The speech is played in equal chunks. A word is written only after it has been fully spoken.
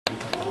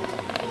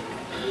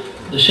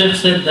The Sheikh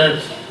said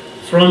that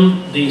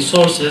from the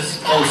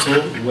sources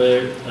also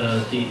where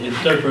the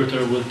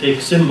interpreter will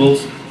take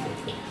symbols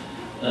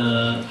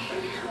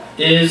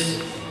is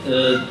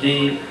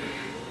the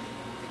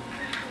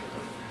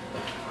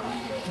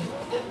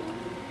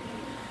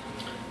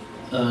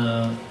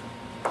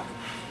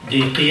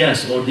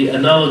qiyas, or the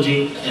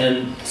analogy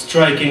and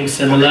striking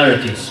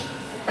similarities.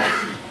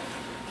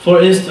 For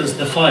instance,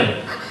 the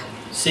fire.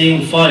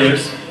 Seeing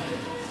fires,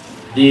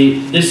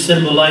 this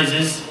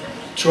symbolizes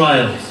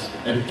trials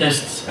and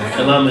tests and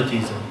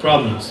calamities and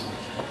problems.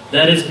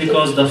 That is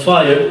because the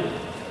fire,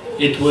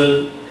 it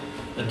will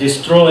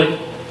destroy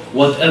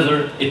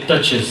whatever it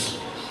touches.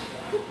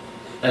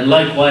 And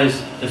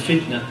likewise, the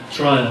fitna,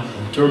 trial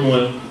and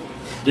turmoil,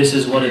 this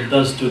is what it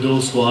does to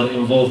those who are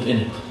involved in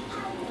it.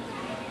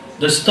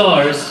 The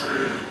stars,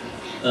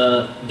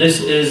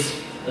 this is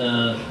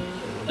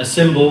a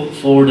symbol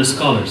for the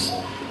scholars,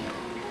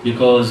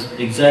 because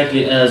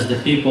exactly as the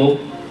people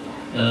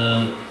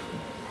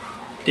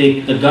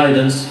take the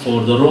guidance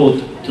for the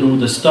road through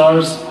the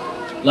stars,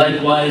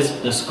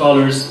 likewise the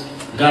scholars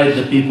guide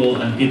the people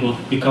and people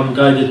become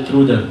guided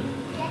through them.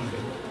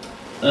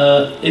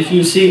 If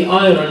you see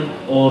iron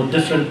or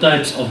different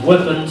types of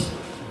weapons,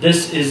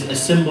 this is a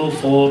symbol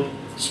for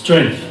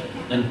strength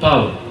and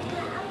power.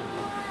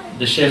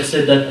 The Sheikh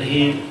said that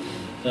he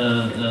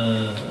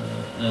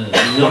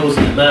knows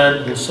a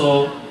man who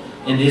saw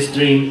in his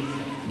dream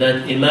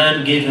that a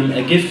man gave him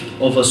a gift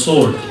of a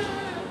sword.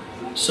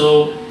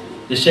 So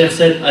the Sheikh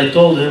said, I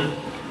told him,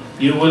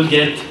 you will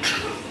get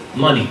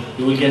money,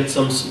 you will get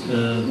some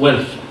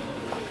wealth.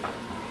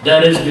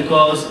 That is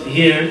because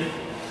here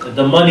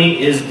the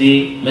money is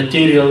the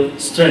material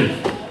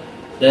strength.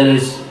 That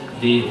is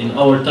in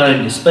our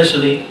time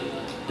especially,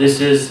 this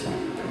is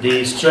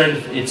the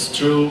strength, it's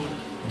through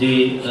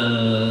the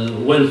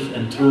wealth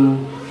and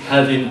through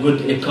having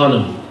good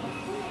economy.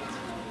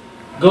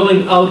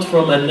 Going out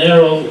from a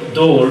narrow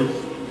door,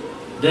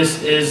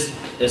 this is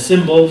a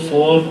symbol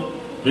for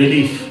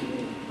relief,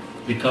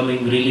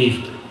 becoming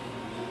relieved.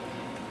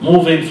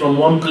 Moving from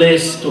one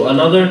place to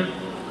another,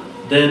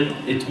 then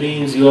it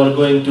means you are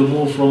going to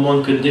move from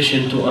one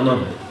condition to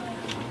another.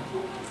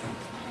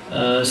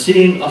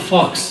 Seeing a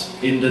fox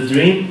in the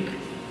dream,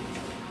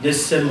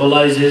 this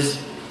symbolizes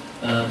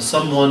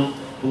someone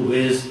who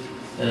is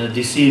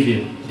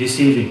deceiving,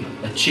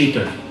 a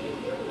cheater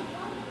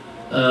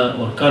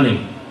or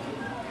cunning.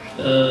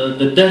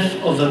 The death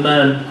of a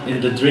man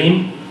in the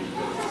dream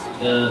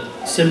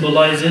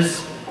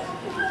symbolizes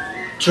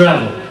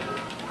travel,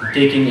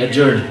 taking a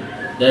journey.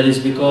 That is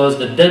because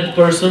the dead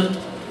person,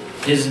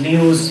 his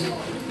news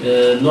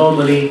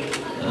normally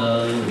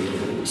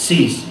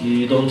cease.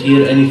 You don't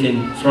hear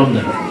anything from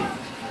them.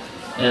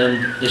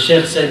 And the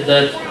Sheikh said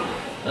that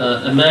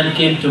a man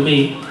came to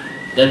me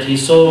that he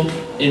saw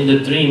in the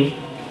dream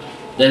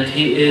that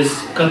he is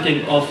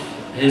cutting off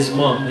his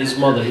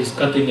mother. He's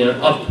cutting her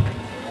up.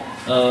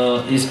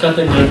 He's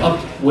cutting her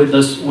up with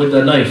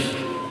a knife.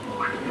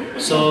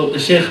 So the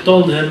Sheikh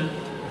told him,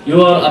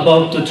 you are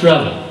about to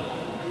travel.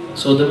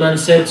 So the man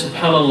said,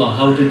 Subhanallah,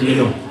 how did you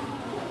know?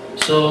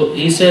 So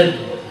he said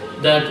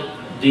that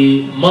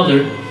the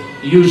mother,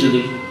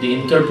 usually the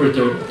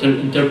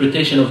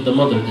interpretation of the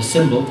mother, the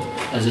symbol,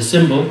 as a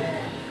symbol,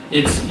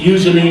 it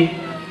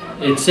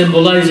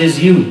symbolizes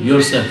you,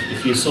 yourself.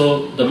 If you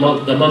saw the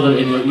mother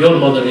in your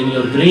mother in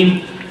your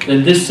dream,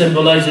 then this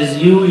symbolizes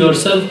you,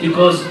 yourself,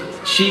 because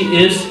she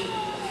is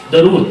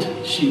the root.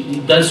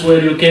 That's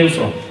where you came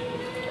from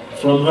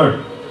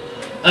her.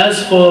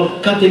 As for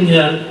cutting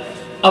her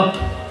up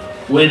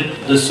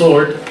with the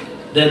sword,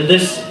 then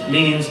this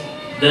means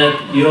that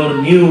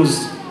your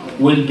news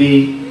will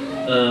be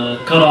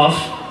cut off,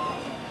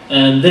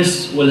 and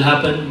this will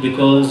happen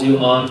because you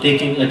are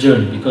taking a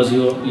journey, because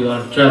you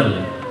are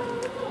traveling.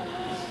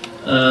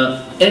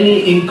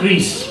 Any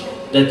increase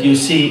that you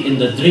see in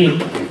the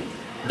dream,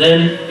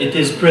 then it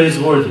is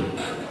praiseworthy.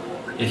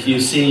 If you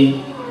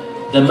see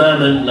the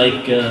mammon,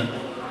 like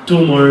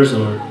tumors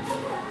or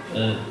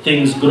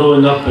things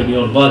growing up in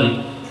your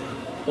body,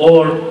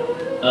 or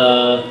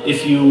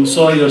if you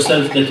saw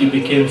yourself that you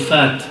became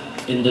fat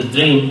in the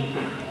dream,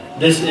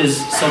 this is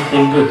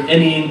something good.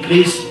 Any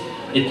increase,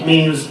 it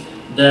means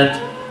that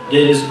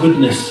there is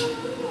goodness,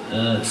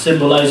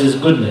 symbolizes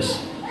goodness.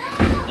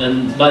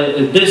 And by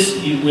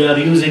this, we are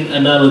using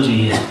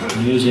analogy here.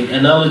 We're using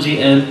analogy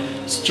and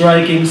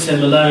striking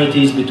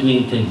similarities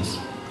between things.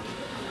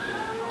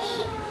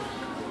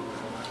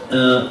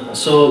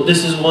 So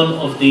this is one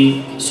of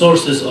the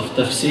sources of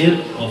tafsir,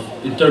 of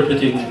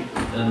interpreting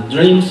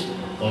dreams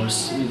or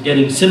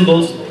getting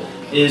symbols,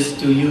 is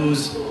to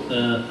use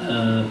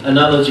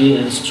analogy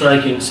and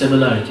striking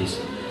similarities.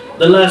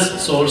 The last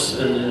source,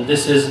 and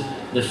this is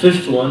the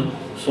fifth one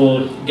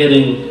for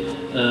getting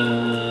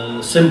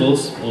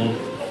symbols, or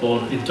for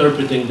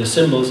interpreting the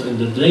symbols in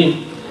the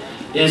dream,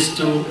 is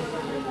to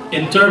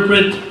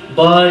interpret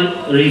by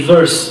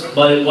reverse,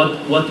 by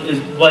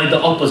by the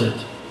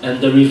opposite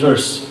and the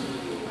reverse.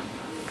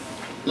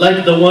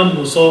 Like the one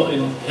who saw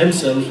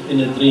himself in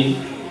a dream,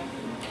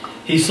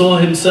 he saw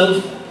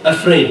himself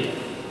afraid.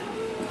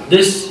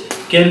 this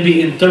can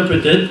be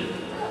interpreted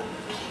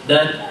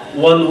that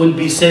one will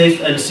be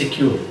safe and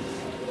secure.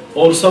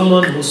 Or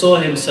someone who saw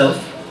himself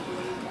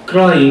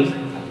crying,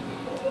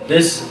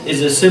 this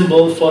is a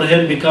symbol for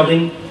him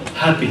becoming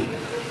happy.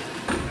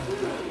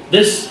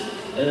 This,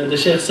 the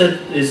Sheikh said,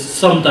 is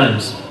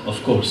sometimes,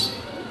 of course.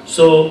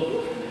 So,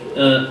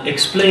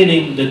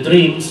 explaining the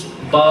dreams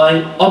by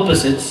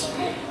opposites,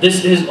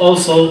 this is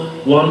also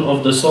one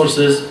of the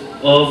sources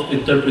of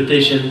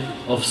interpretation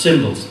of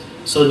symbols.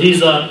 So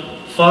these are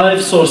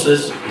 5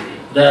 sources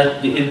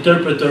that the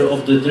interpreter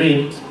of the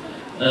dreams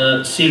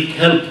seek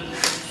help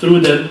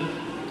through them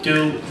to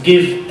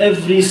give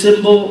every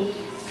symbol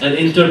an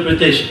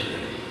interpretation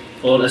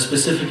or a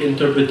specific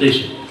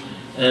interpretation.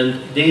 And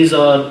these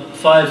are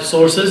 5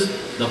 sources: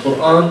 the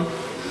Quran,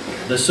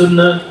 the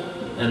Sunnah,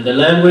 and the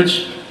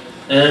language,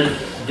 and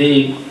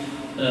the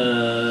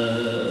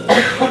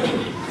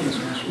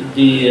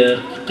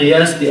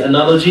qiyas, the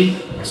analogy,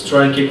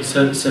 striking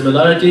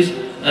similarities,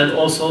 and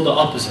also the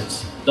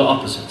opposites.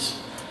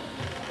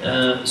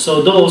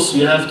 So those,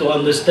 you have to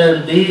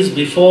understand these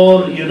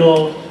before you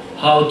know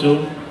how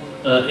to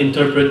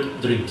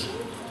interpret dreams.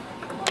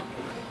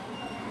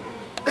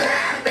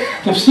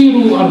 تفسير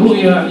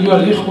الرؤيا أيها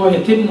الإخوة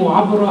يتم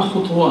عبر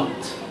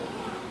خطوات،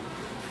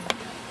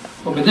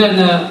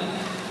 وبدأنا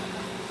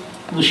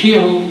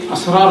نشيع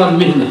أسرار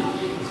المهنة.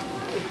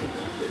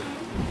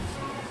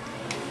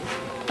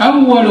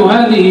 أول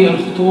هذه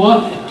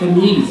الخطوات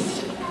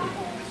التمييز،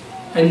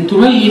 أن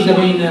تميز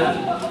بين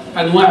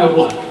أنواع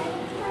الرؤى.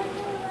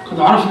 قد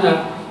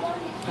عرفنا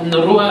أن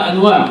الرؤى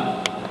أنواع: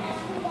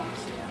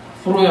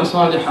 رؤيا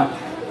صالحة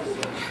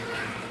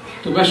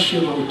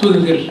تبشر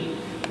وتنذر،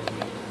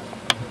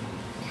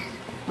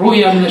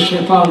 رؤيا من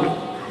الشيطان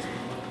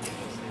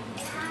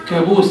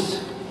كابوس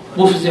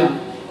مفزع،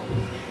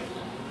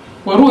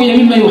 ورؤيا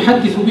مما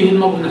يحدث به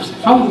المرء نفسه.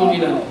 فانظر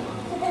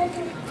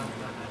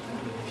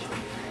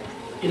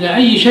إلى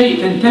أي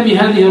شيء تنتمي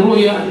هذه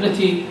الرؤيا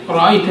التي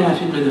رأيتها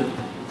في المنام.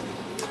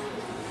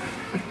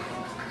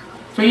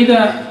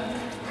 فإذا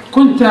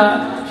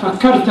كنت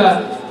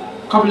فكرت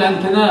قبل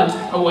أن تنام،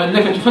 أو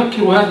أنك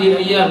تفكر هذه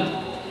الأيام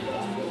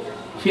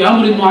في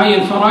أمر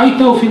معين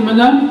فرأيته في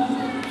المنام،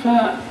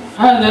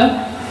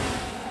 فهذا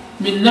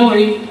من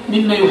نوع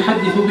مما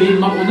يحدث به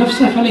المرء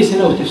نفسه، فليس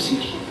له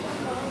تفسير.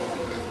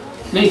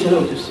 ليس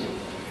له تفسير.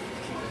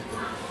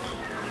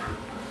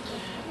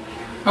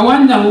 أو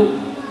أنه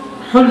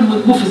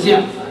حلم مفزع،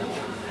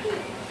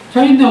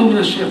 فإنه من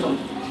الشيطان.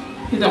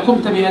 إذا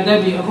قمت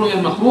بآداب الرؤيا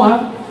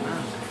المكروهة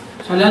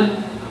فلن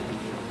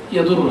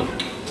يضرك.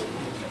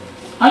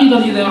 أيضا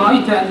إذا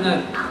رأيت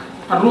أن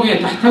الرؤيا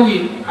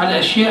تحتوي على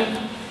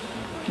أشياء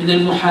من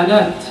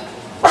المحالات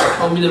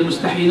أو من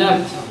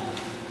المستحيلات،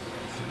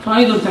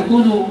 فأيضا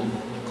تكون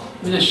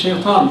من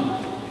الشيطان.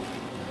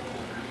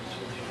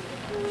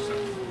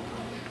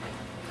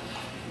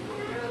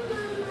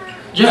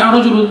 جاء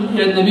رجل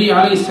إلى النبي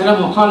عليه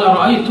السلام وقال: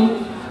 رأيت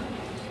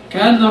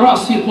كأن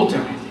رأسي قطع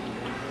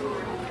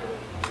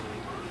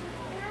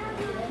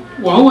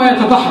وهو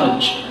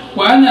يتدحرج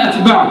وأنا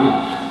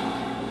أتبعه.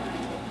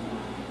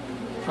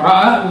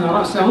 رأى أن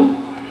رأسه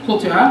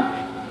قطع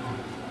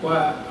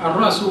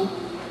والرأس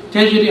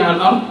تجري على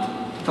الأرض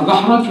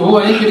تتدحرج وهو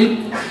يجري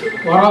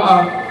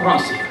وراء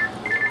رأسه.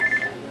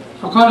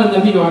 فقال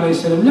النبي عليه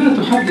السلام: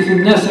 لا تحدث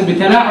الناس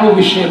بتلاعب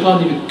الشيطان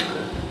بك.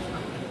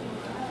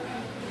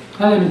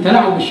 هذا من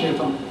تلاعب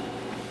الشيطان.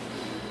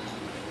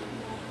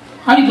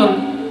 أيضا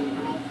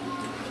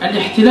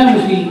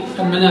الاحتلام في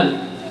المنام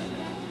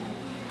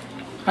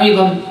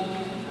أيضا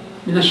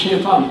من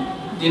الشيطان،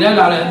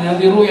 دلالة على أن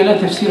هذه الرؤيا لا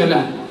تفسير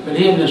لها، بل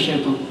هي من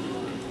الشيطان.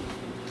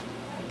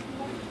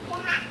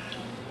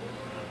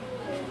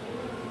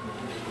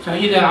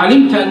 فإذا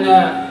علمت أن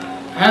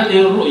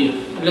هذه الرؤيا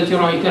التي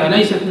رأيتها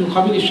ليست من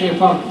قبيل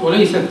الشيطان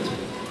وليست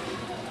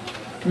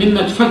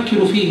مما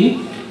تفكر فيه،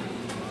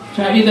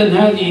 فإذا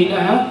هذه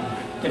لها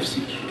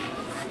تفسير.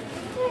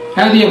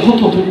 هذه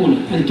الخطوة الأولى،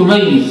 أن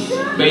تميز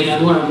بين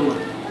أنواع الرؤى.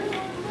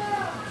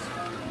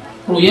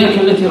 رؤياك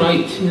التي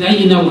رأيت من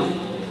أي نوع؟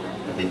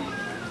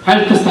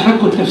 هل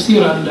تستحق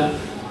التفسير أم لا؟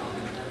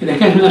 إذا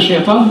كانت من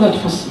الشيطان لا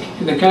تفسر،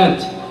 إذا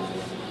كانت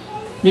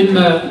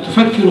مما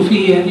تفكر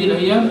فيه هذه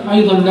الأيام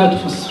أيضا لا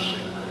تفسر.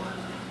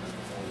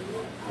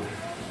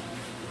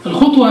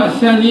 الخطوة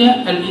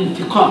الثانية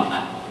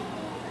الانتقاء.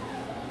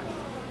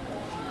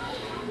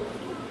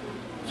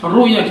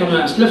 فالرؤيا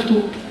كما أسلفت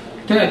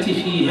تأتي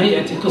في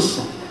هيئة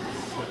قصة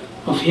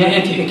وفي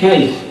هيئة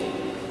حكاية،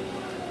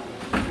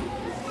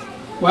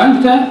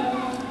 وأنت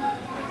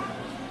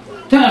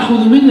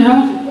تأخذ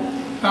منها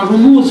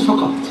الرموز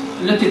فقط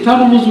التي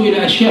ترمز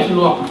إلى أشياء في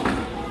الواقع.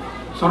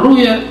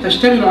 فالرؤيا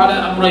تشتمل على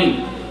أمرين: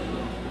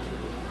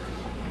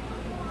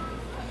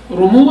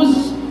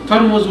 رموز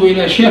ترمز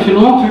إلى أشياء في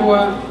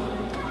الواقع،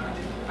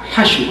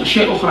 وحشو،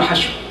 أشياء أخرى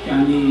حشو،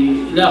 يعني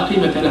لا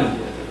قيمة لها،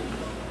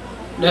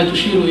 لا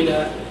تشير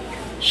إلى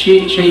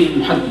شيء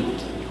محدد.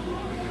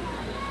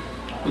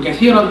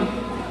 وكثيرا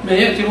ما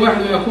يأتي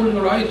الواحد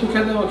ويقول: رأيت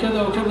كذا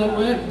وكذا وكذا،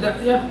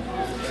 ويبدأ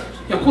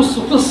يقص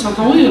قصة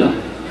طويلة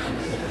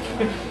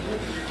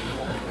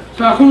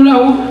فأقول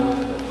له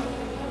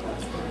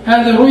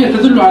هذه الرؤية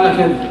تدل على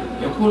كذا.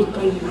 يقول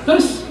طيب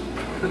بس.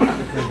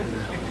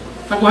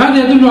 طب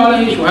وهذا يدل على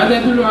إيش وهذا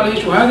يدل على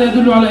إيش وهذا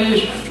يدل على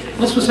إيش؟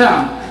 نصف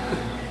ساعة.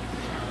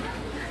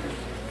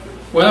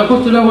 ولا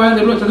قلت له هذه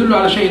الرؤية تدل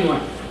على شيء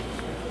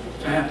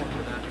واحد.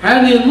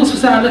 هذه النصف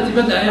ساعة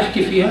التي بدأ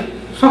يحكي فيها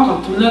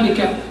فقط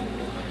هنالك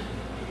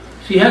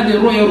في هذه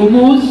الرؤية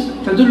رموز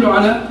تدل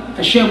على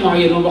أشياء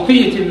معينة،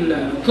 وبقية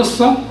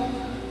القصة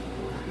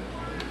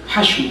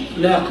حشو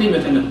لا قيمة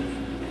له.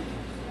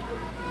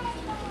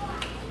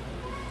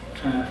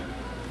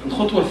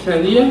 فالخطوة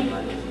الثانية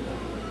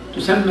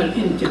تسمى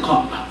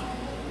الانتقاء،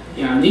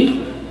 يعني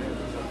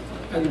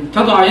أن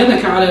تضع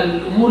يدك على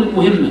الأمور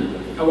المهمة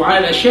أو على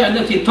الأشياء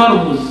التي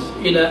ترمز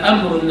إلى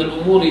أمر من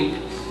الأمور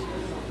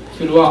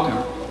في الواقع،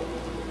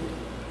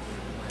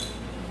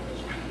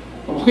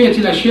 وبقية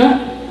الأشياء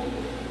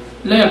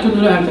لا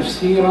يكون لها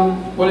تفسيرا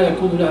ولا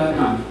يكون لها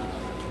معنى.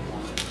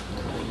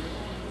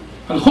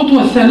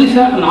 الخطوة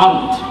الثالثة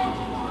العرض.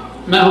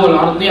 ما هو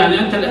العرض؟ يعني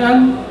أنت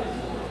الآن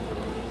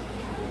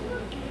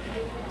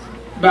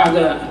بعد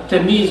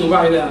التمييز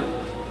وبعد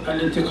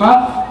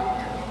الانتقاء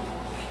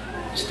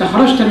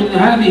استخرجت من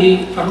هذه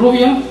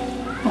الرؤية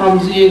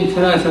رمزين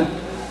ثلاثة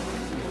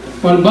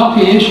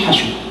والباقي إيش؟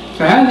 حشو.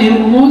 فهذه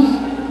الرموز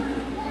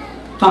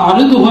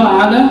تعرضها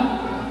على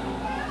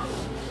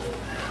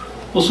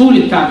أصول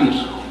التعبير،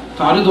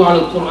 تعرضها على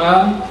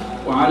القرآن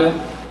وعلى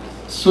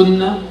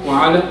السنة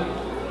وعلى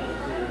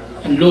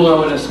اللغة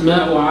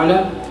والأسماء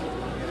وعلى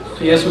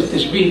قياس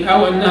التشبيه،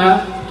 أو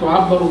أنها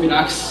تعبر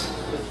بالعكس.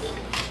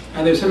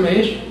 هذا يسمى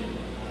إيش؟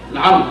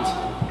 العرض.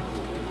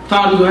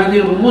 تعرض هذه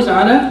الرموز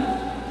على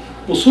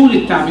أصول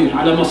التعبير،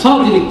 على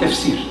مصادر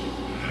التفسير،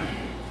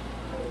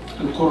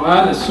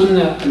 القرآن،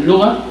 السنة،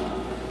 اللغة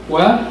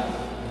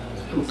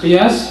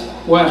والقياس،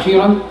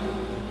 وأخيرا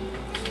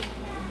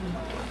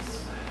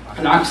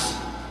العكس.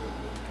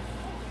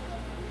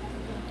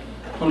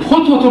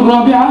 والخطوة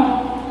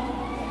الرابعة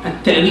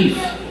التأليف،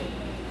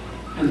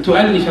 أن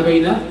تؤلف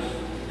بين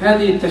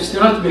هذه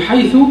التفسيرات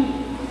بحيث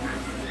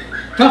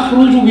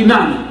تخرج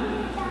بمعنى.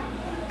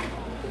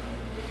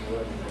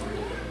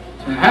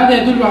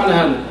 فهذا يدل على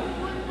هذا،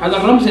 هذا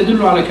الرمز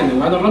يدل على كذا،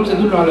 وهذا الرمز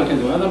يدل على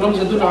كذا، وهذا الرمز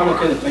يدل على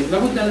كذا. طيب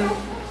لابد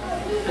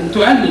أن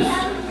تؤلف،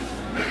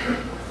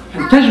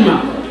 أن تجمع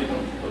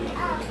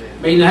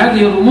بين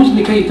هذه الرموز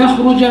لكي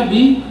تخرج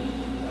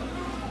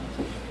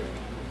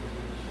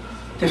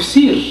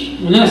بتفسير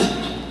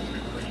مناسب.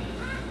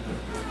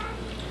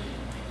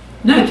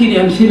 نأتي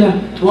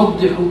لأمثلة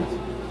توضح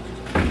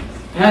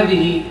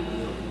هذه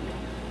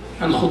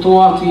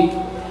الخطوات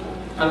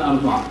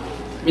الأربعة.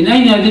 من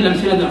أين هذه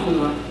الأمثلة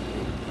نأخذها؟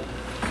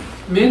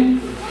 من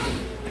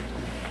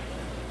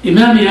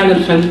إمام هذا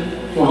الفن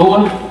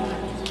وهو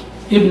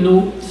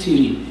ابن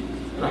سيرين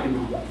رحمه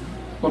الله.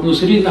 وابن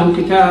سيرين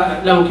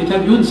له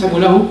كتاب ينسب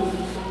له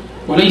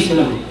وليس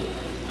له.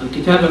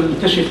 الكتاب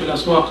المنتشر في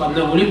الأسواق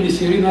أنه لابن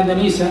سيرين، هذا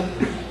ليس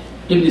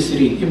لابن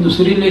سيرين. ابن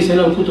سيرين ليس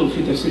له كتب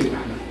في تفسير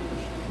الأحلام،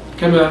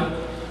 كما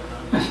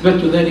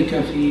أثبت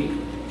ذلك في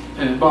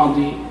بعض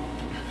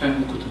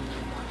الكتب.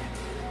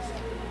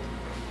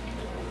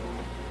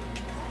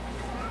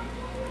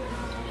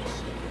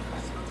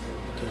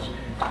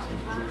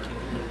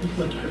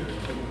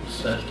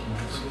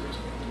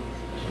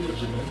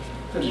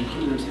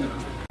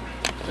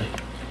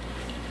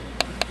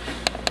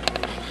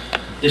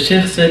 The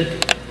Sheikh said,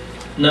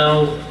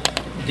 now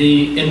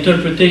the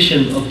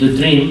interpretation of the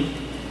dream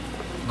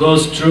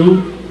goes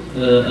through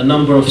a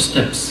number of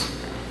steps.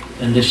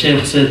 And the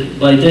Sheikh said,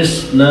 by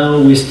this now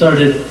we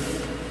started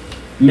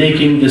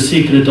making the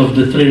secret of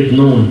the trade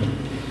known.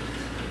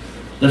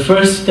 The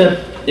first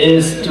step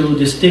is to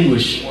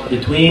distinguish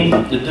between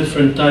the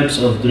different types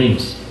of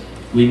dreams.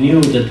 We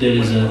knew that there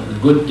is a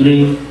good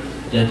dream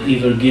that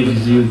either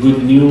gives you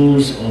good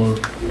news or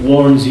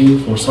warns you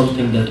for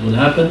something that will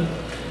happen.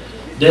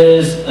 There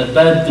is a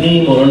bad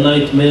dream or a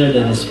nightmare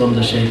that is from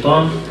the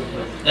shaitan.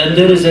 And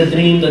there is a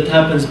dream that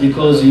happens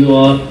because you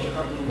are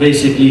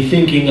basically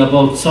thinking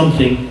about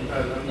something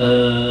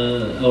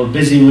or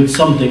busy with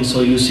something,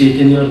 so you see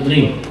it in your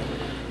dream.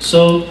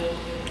 So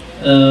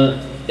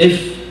if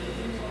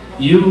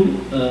you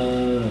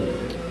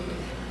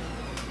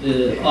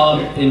are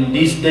in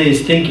these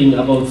days thinking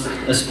about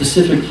a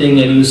specific thing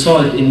and you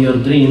saw it in your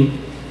dream,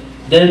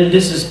 then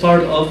this is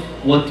part of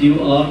what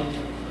you are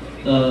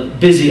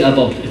busy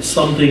about. It's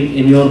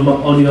something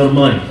on your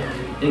mind.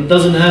 It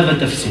doesn't have a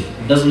tafsir,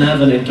 it doesn't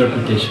have an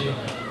interpretation.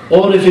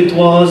 Or if it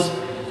was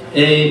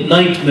a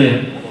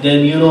nightmare,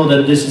 then you know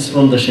that this is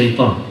from the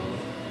shaitan.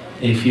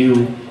 If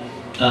you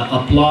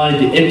apply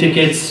the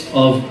etiquettes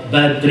of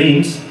bad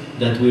dreams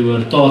that we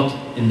were taught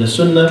in the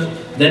Sunnah,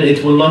 then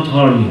it will not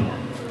harm you.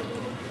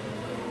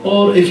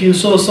 Or if you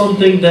saw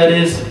something that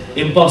is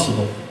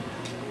impossible,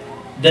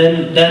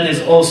 then that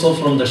is also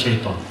from the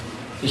shaitan.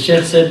 The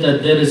Shaykh said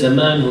that there is a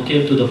man who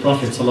came to the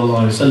Prophet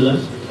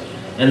ﷺ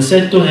and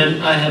said to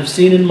him, I have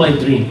seen in my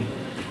dream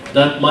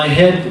that my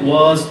head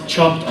was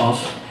chopped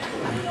off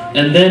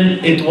and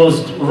then it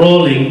was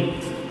rolling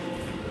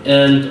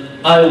and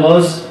I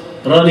was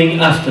running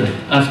after it,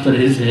 after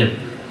his head.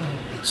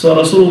 So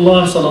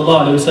Rasulullah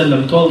sallallahu alaihi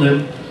wasallam told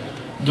him,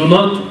 do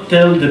not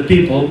tell the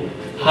people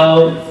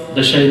how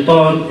the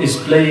shaitan is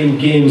playing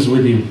games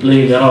with you,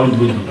 playing around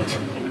with you.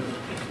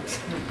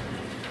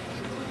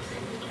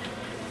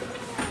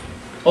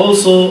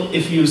 Also,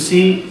 if you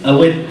see a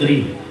wet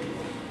dream,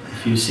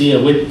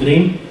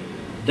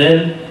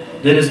 then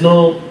there is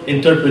no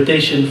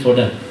interpretation for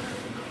that.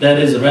 That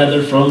is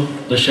rather from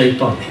the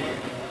shaitan.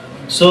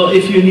 So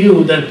if you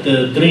knew that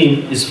the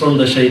dream is from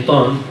the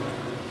shaitan,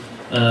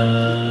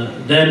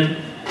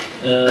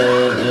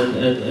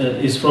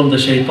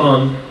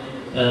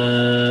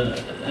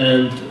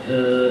 and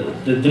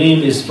the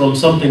dream is from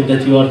something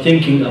that you are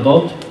thinking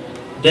about,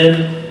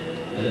 then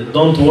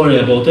don't worry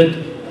about it,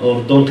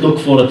 or don't look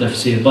for a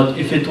tafsir. But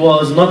if it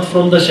was not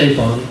from the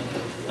shaitan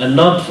and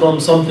not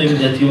from something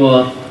that you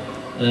are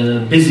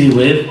busy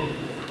with,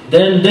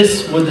 then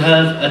this would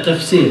have a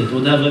tafsir, it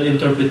would have an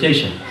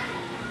interpretation.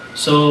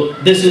 So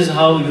this is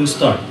how you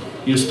start.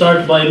 You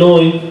start by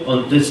knowing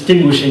or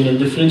distinguishing and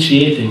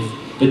differentiating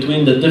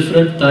between the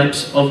different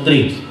types of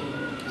dreams.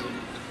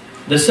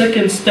 The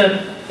second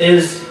step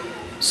is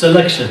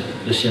selection,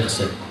 the Sheikh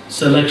said.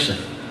 Selection.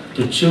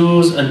 To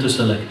choose and to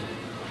select.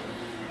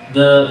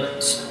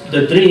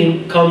 The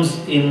dream comes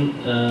in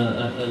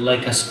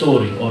like a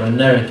story or a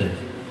narrative.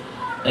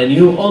 And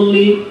you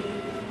only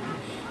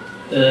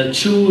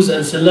choose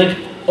and select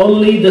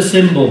only the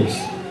symbols.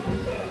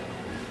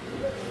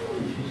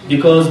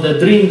 Because the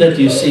dream that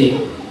you see,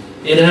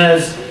 it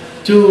has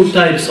two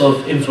types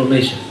of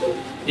information.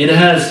 It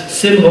has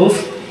symbols.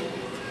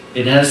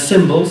 It has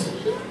symbols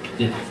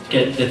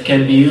that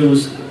can be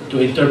used to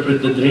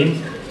interpret the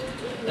dream.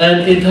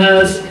 And it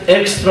has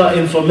extra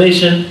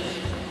information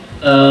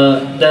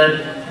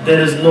that there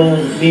is no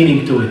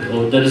meaning to it,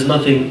 or there is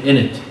nothing in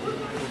it.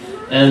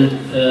 And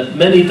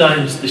many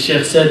times the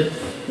Sheikh said,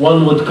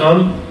 one would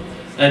come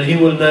and he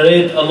will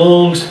narrate a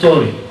long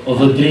story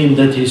of a dream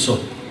that he saw.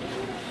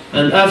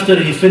 And after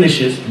he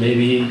finishes,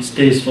 maybe he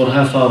stays for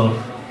half hour,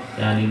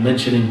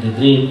 mentioning the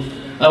dream,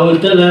 I will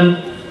tell him,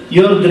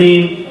 your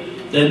dream,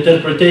 the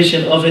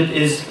interpretation of it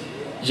is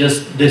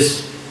just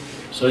this.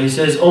 So he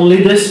says, only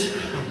this?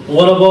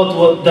 What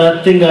about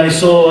that thing I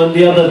saw, and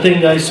the other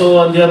thing I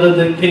saw, and the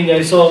other thing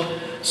I saw?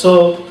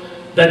 So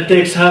that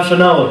takes half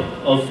an hour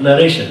of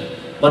narration.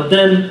 But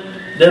then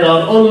there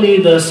are only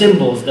the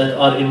symbols that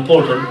are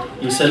important.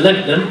 You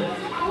select them.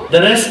 The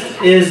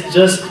rest is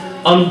just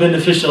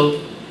unbeneficial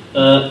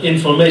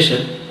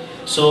information.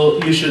 So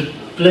you should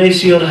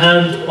place your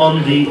hand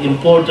on the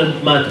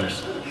important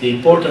matters. The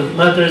important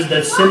matters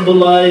that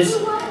symbolize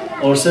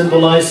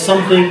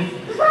something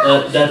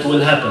that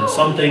will happen,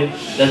 something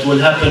that will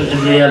happen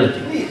in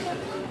reality.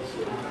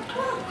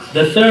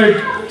 The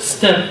third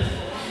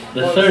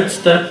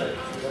step,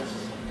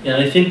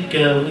 I think we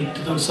need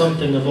to do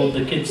something about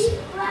the kids.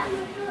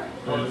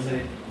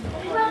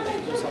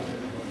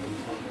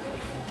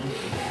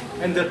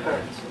 And their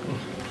parents.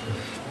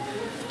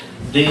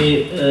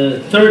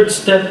 The third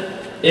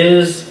step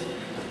is,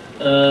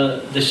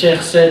 the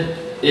Sheikh said,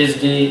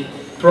 is the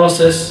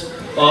process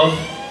of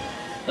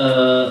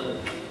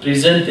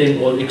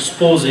presenting or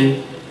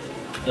exposing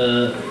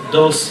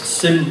those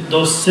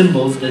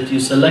symbols that you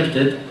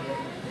selected.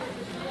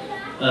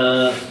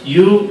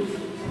 You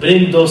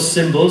bring those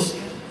symbols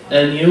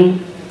and you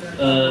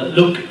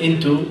look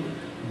into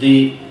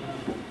the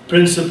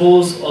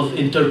principles of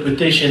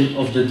interpretation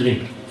of the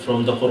dream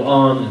from the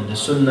Quran and the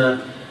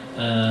Sunnah,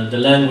 the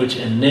language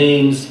and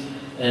names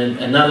and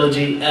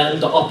analogy and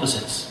the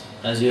opposites,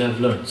 as you have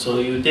learned. So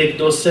you take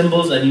those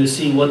symbols and you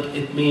see what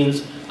it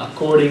means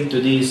according to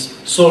these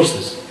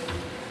sources.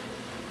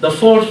 The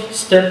fourth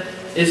step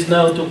is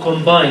now to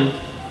combine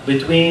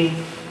between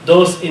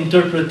those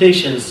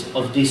interpretations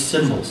of these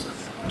symbols,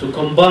 to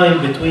combine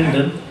between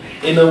them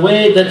in a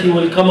way that you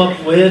will come up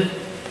with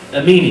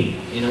a meaning,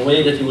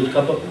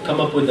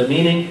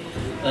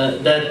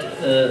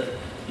 that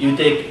you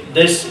take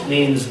this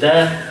means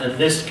that, and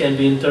this can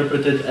be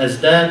interpreted as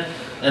that,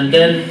 and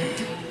then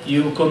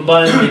you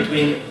combine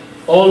between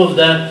all of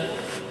that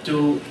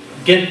to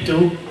get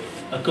to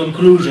a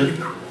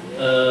conclusion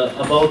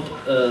about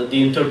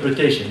the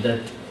interpretation, that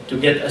to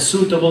get a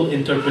suitable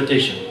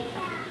interpretation.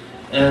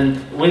 And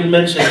we'll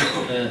mention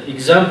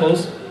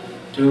examples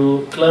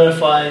to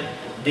clarify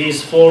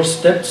these four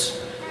steps,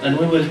 and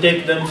we will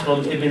take them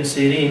from Ibn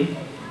Sirin,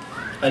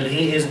 and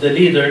he is the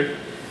leader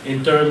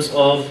in terms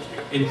of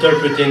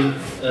interpreting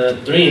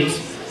dreams.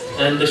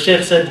 And the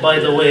Sheikh said, by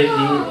the way,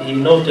 he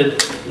noted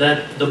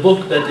that the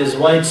book that is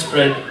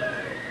widespread,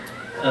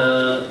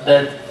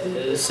 that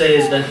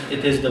says that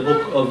it is the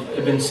book of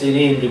Ibn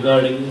Sirin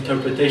regarding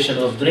interpretation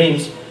of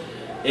dreams,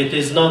 it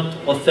is not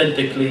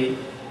authentically,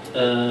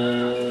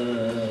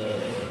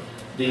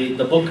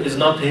 the book is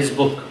not his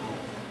book.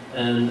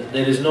 And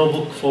there is no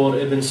book for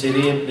Ibn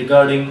Sirin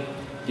regarding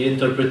the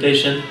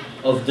interpretation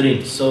of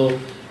dreams. So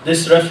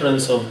this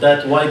reference of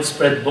that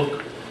widespread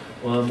book,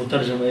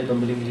 ومترجم أيضا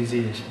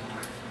بالإنجليزية،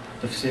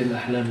 تفسير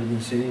الأحلام ابن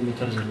سيرين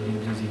مترجم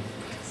بالإنجليزية.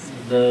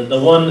 the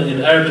one in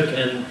Arabic,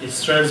 and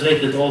it's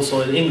translated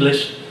also in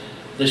English.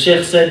 The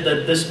Sheikh said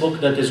that this book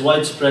that is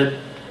widespread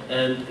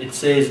and it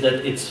says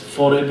that it's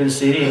for Ibn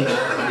Sirin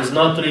is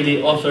not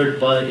really authored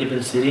by Ibn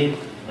Sirin,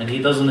 and he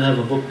doesn't have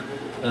a book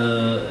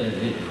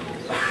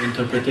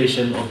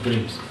interpretation of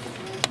dreams.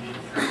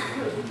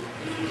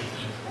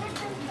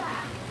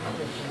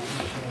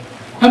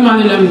 أما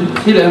عن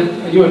الأمثلة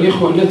أيها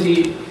الإخوة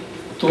التي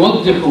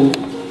توضح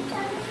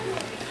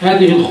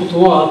هذه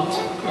الخطوات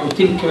أو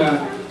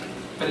تلك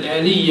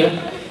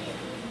الآلية،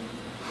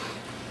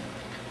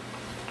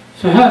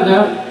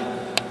 فهذا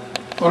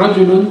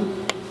رجل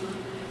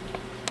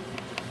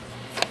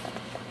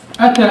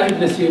أتى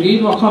ابن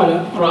سيرين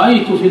وقال: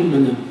 رأيت في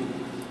المنام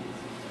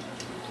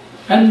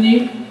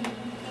أني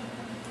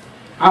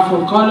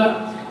قال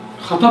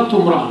خطبت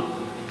امرأة،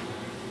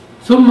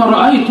 ثم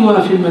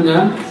رأيتها في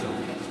المنام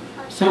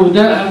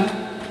سوداء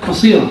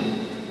قصيرة.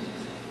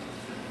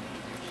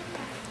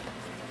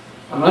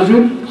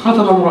 الرجل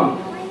خطب امرأة،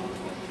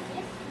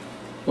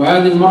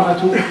 وهذه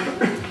المرأة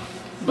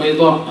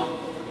بيضاء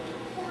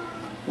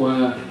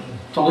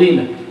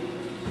وطويلة،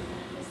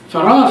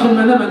 فرأى في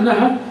المنام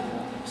أنها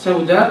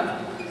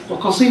سوداء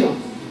وقصيرة.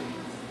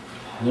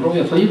 هذه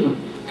رؤية طيبة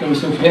كما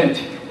سوف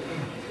يأتي.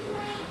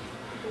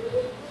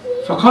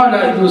 فقال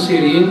ابن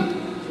سيرين: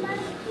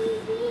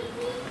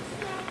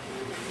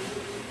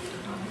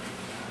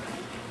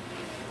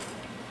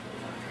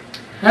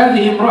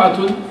 هذه امرأة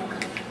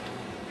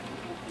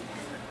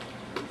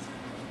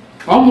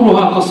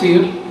عمرها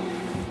قصير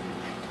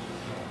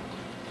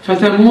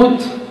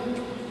فتموت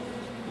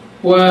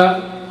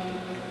وترثها،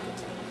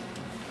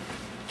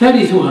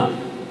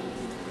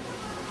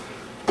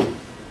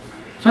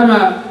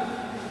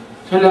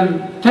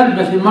 فلم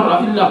تلبث المرأة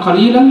إلا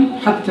قليلا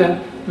حتى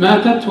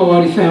ماتت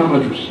وورثها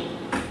الرجل.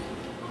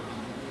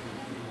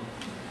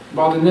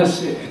 بعض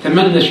الناس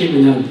يتمنى شيء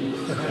من هذا،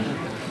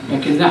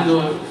 لكن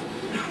نحن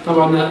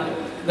طبعا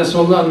نسأل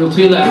الله أن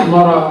يطيل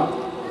أعمار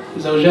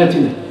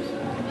زوجاتنا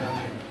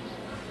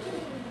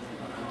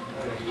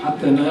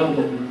حتى لا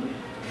يغضب.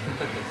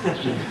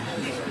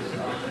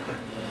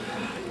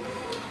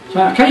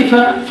 فكيف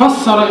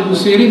فسر ابن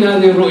سيرين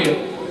هذه الرؤيا؟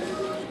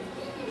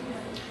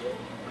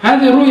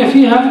 هذه الرؤيا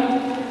فيها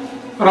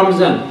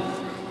رمزان.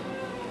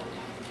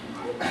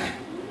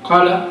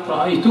 قال: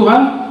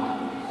 رأيتها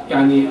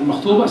يعني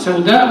المخطوبة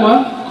سوداء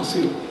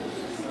وقصيرة.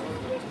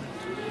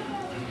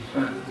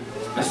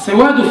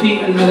 السواد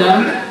في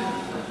المنام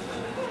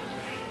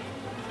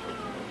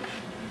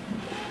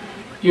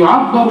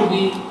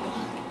يعبر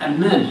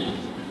بالمال،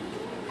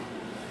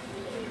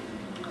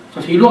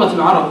 ففي لغة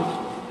العرب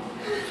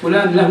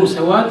فلان له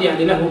سواد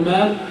يعني له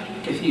مال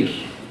كثير.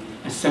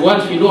 السواد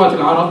في لغة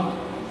العرب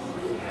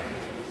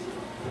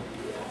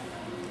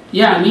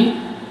يعني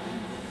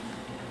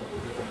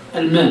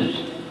المال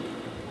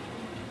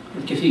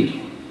الكثير.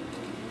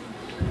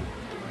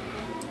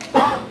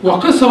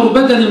 وقصر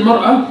بدن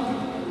المرأة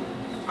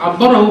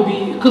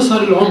عبره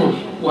بقصر العمر،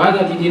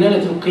 وهذا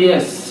بدلالة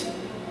القياس.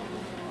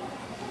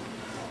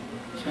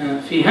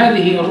 ففي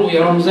هذه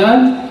الرؤيا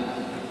رمزان.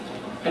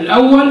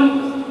 الأول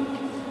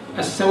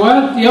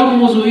السواد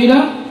يرمز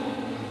إلى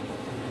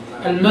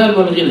المال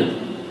والغنى،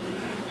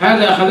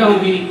 هذا أخذه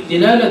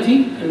بدلالة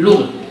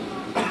اللغة.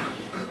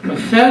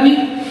 والثاني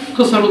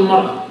قصر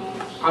المرأة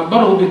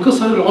عبره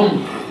بقصر العمر،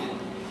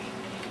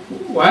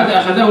 وهذا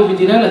أخذه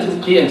بدلالة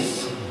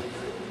القياس.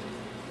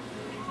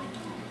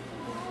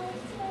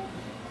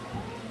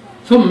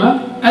 ثم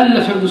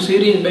ألف ابن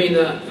سيرين بين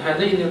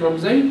هذين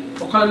الرمزين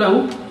وقال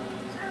له: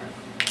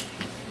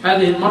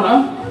 هذه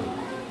المرأة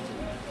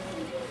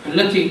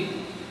التي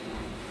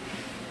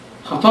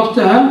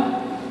خطبتها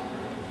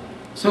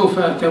سوف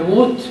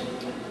تموت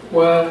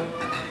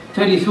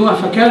وترثها.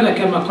 فكان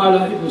كما قال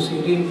ابن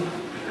سيرين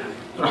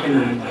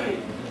رحمه الله.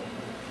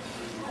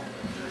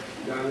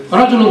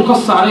 رجل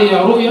قص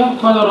علي رؤيا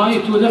قال: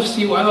 رأيت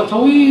نفسي وأنا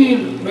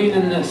طويل بين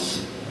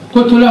الناس.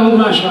 قلت له: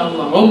 ما شاء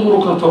الله،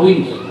 عمرك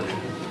طويل.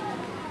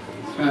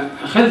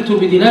 فأخذت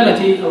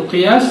بدلالة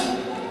القياس،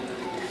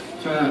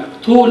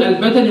 فطول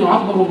البدن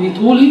يعبر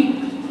بطول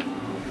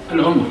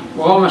العمر،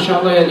 وهو ما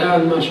شاء الله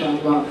الآن ما شاء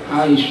الله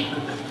عايش،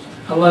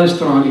 الله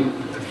يستر عليه.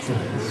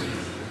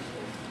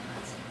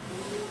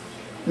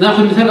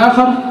 نأخذ مثال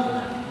آخر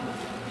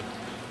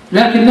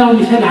لكنه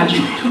مثال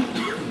عجيب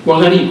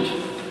وغريب.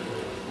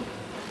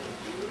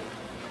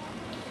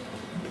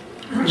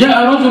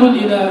 جاء رجل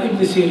إلى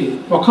ابن سيرين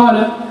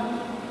وقال: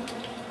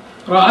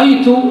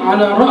 رأيت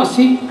على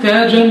رأسي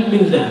تاجا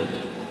من ذهب.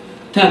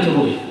 تاج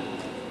الرؤيا: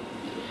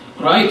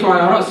 رأيت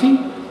على رأسي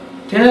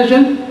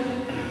تاجا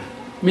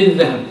من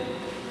ذهب.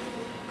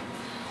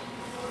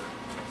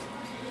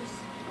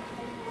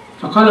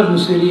 فقال ابن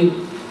سيرين: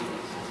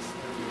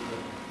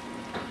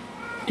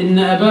 إن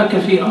أباك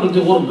في أرض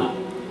غربة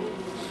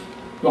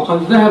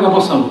وقد ذهب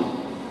بصره،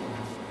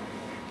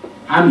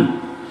 عمي،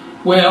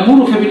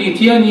 ويأمرك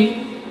بالإتيان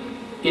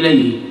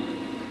إليه.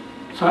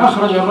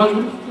 فأخرج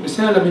الرجل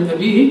رسالة من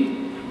أبيه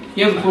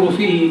يذكر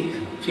فيه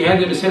في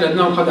هذه الرسالة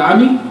أنه قد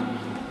عمي،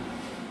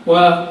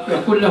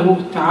 ويقول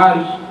له: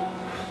 تعال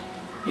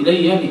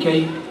إلي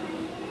لكي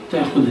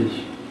تأخذني.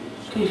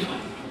 كيف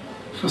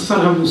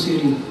فسرها ابن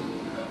سيرين؟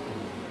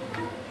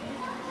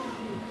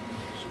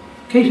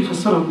 كيف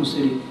فسرها ابن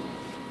سيرين؟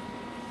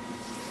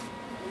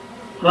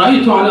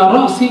 رأيت على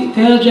رأسي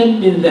تاجا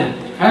من ذهب.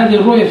 هذه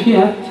الرؤية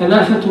فيها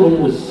 3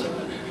 رموز: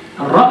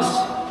 الرأس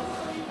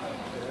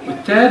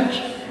والتاج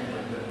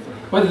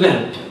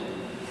والذهب.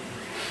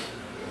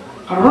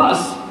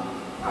 الرأس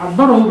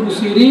عبره ابن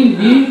سيرين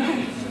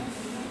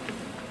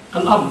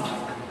بالأب،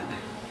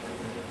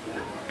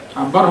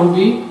 عبره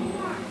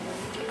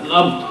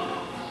بالأب،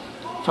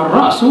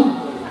 فالرأس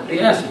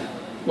رئاسة،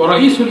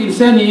 ورئيس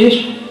الإنسان إيش؟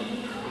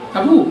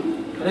 أبوه،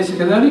 أليس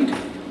كذلك؟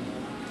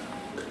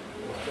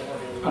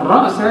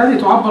 الرأس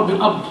هذه تعبر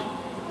بالأب.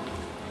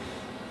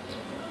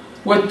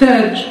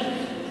 والتاج،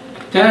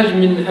 التاج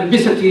من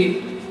ألبسة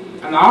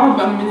العرب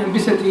أم من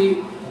ألبسة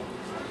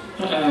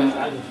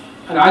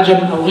العجم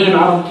أو غير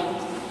العرب؟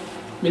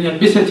 من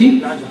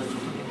ألبسة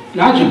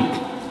العجم.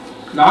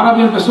 العرب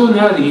يلبسون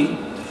هذه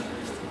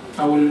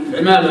أو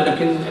العمامة،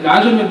 لكن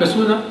العجم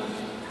يلبسون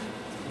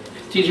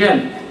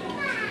التيجان.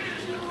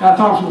 لا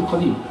تعرف من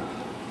القديم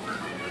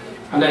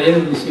على أيام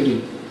ابن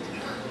سيرين.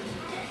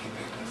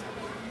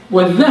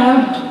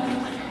 والذهب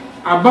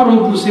عبره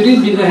ابن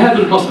سيرين بذهاب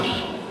البصر.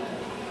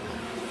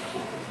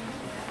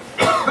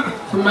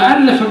 ثم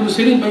ألف ابن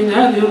سيرين بين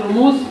هذه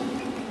الرموز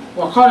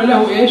وقال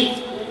له إيش؟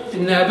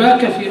 إن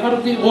أباك في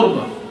أرض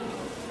غربة،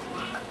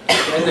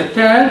 لأن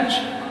التاج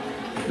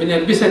من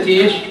ألبسة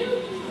إيش؟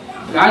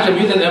 العجم،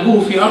 إذن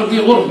أبوه في أرض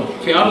غربة،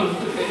 في أرض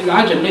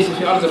العجم ليس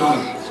في أرض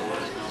العرب.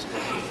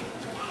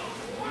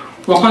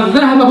 وقد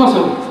ذهب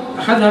بصره،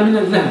 أخذها من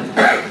الذهب.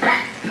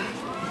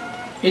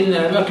 إن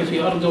أباك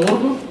في أرض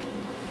غربة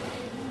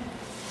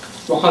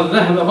وقد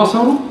ذهب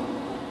بصره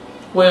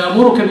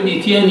ويأمرك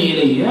بالإتيان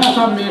إليه.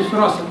 طبعا من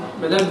الفراسة،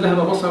 ما دام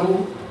ذهب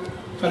بصره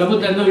فلا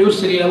بد أنه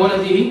يرسل إلى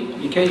ولده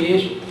لكي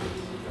إيش؟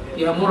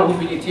 يأمره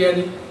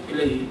بالإتيان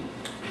إليه.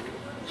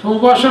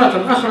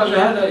 فمباشرة أخرج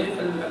هذا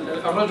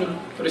الرجل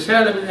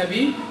رسالة من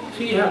أبيه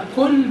فيها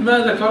كل ما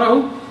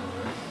ذكره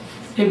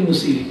ابن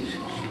سيرين.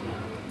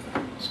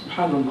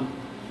 سبحان الله.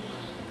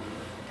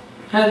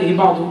 هذه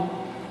بعض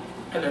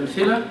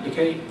الأمثلة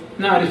لكي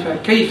نعرف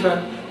كيف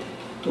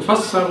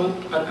تفسر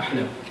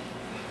الأحلام.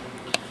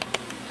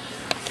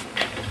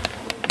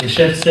 The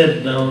Sheikh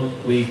said, now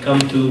we come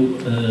to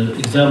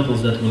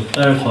examples that will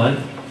clarify.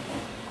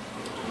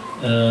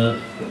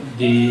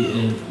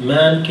 The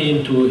man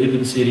came to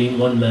Ibn Sirin,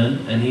 one man,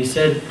 and he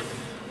said,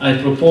 I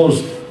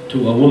proposed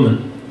to a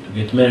woman to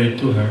get married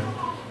to her.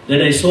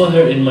 Then I saw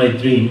her in my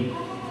dream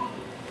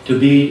to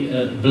be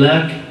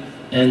black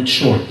and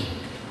short,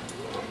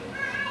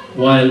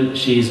 while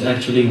she is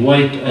actually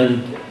white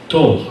and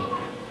tall.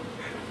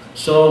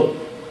 So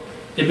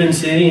Ibn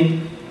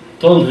Sirin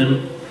told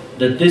him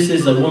that this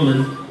is a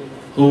woman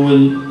who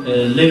will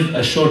live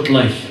a short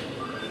life.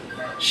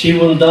 She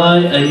will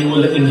die and he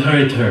will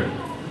inherit her.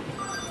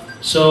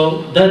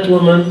 So that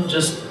woman,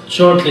 just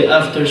shortly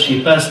after,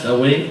 she passed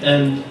away,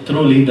 and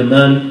truly the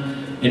man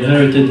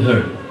inherited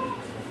her.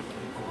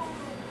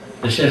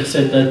 The Sheikh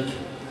said that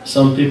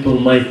some people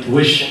might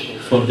wish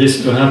for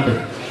this to happen,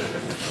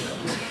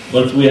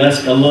 but we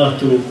ask Allah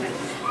to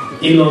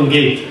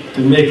elongate,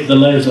 to make the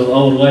lives of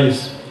our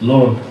wives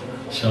long,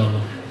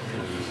 inshallah.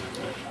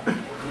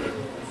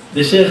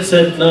 The Sheikh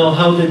said, now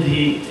how did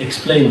he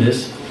explain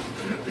this?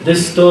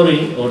 This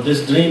story or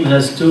this dream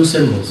has 2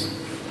 symbols.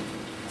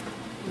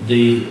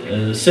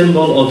 The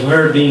symbol of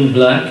her being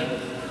black,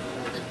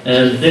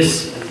 and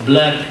this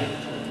black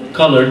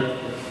color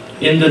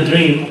in the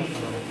dream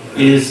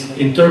is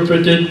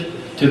interpreted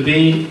to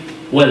be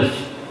wealth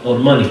or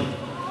money.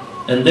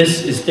 And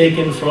this is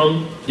taken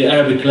from the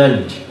Arabic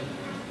language.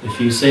 If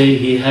you say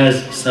he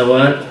has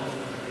sawad,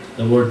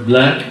 the word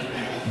black,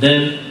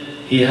 then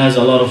he has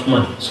a lot of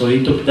money. So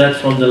he took that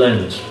from the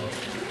language.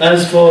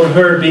 As for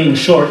her being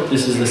short,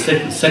 this is the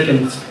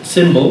second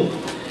symbol.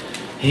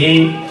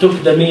 He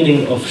took the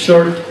meaning of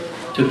short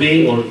to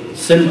be, or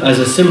as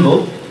a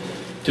symbol,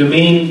 to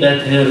mean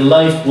that her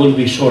life will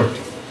be short.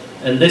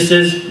 And this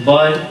is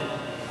by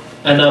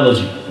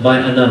analogy,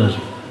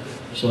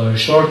 So her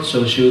short,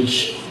 so she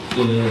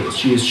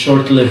is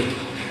short-lived,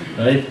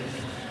 right?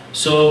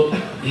 So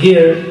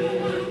here,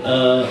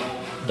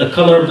 the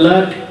color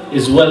black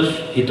is wealth.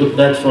 He took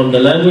that from the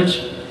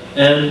language.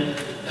 And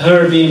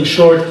her being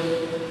short,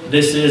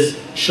 this is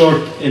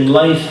short in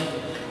life.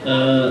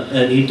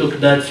 And he took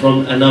that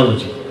from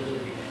analogy.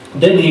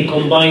 Then he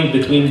combined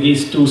between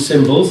these 2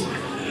 symbols,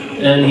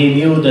 and he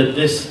knew that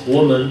this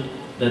woman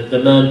that the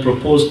man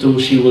proposed to,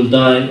 she will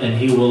die and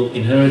he will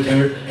inherit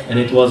her, and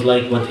it was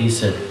like what he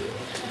said.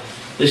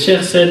 The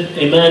Sheikh said,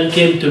 a man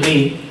came to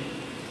me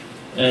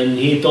and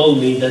he told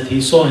me that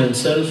he saw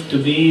himself to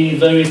be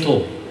very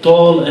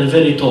tall and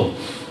very tall.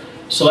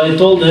 So I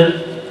told him,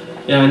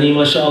 Yani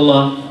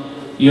mashallah,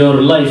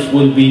 your life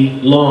will be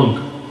long.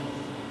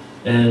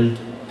 And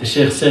the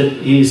Sheikh said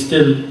he is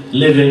still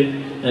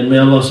living, and may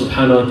Allah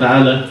subhanahu wa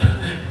ta'ala,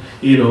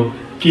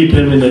 keep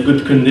him in a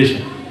good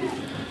condition.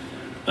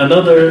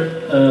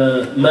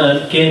 Another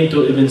man came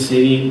to Ibn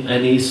Sirin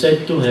and he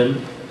said to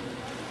him,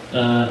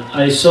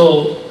 I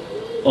saw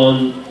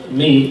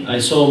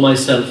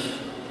myself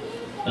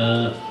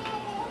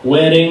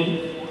wearing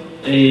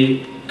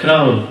a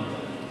crown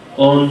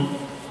on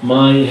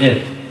my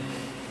head,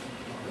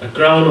 a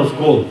crown of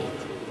gold.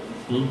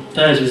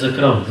 Taj is a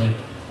crown, right?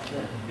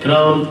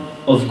 Crown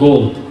of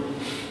gold.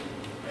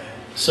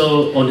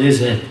 So on his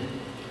head.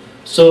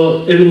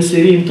 So Ibn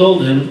Sirin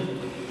told him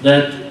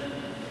that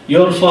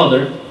your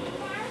father,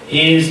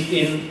 he is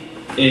in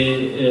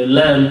a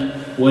land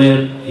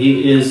where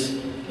he is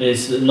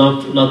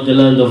not the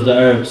land of the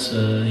Arabs.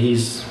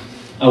 He's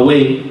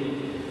away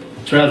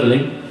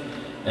traveling,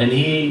 and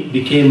he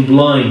became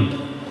blind,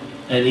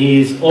 and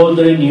he is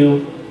ordering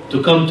you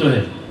to come to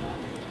him.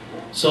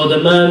 So the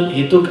man,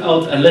 he took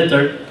out a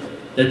letter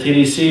that he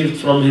received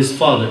from his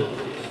father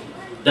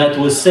that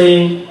was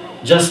saying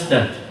just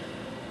that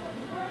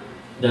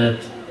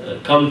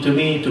come to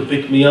me to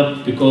pick me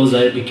up because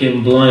I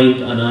became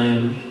blind and I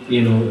am,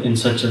 in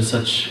such and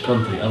such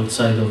country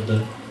outside of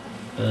the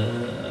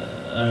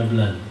Arab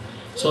land.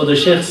 So the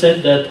Sheikh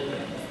said that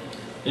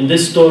in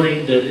this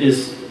story there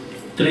is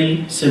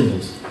 3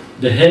 symbols: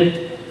 the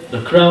head,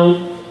 the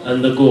crown,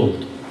 and the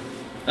gold.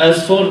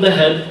 As for the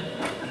head,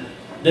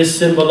 this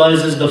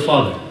symbolizes the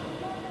father,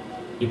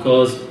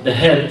 because the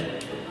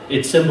head,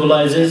 it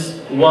symbolizes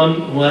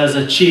one who has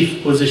a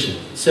chief position,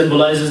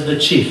 symbolizes the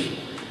chief,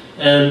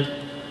 and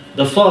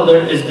the father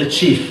is the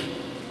chief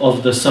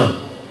of the son.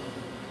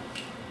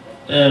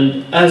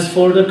 And as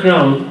for the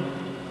crown,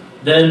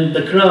 then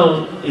the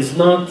crown is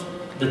not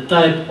the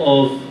type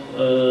of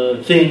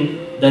thing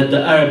that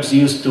the Arabs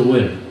used to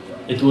wear.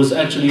 It was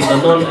actually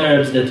the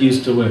non-Arabs that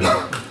used to wear it.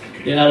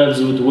 The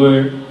Arabs would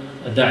wear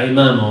the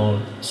imama or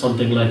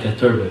something like a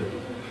turban.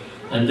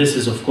 And this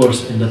is of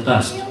course in the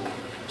past.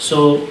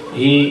 So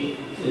he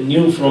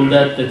knew from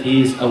that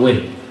he is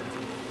away.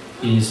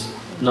 He is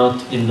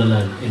not in the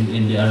land,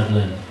 in the Arab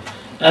land.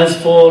 As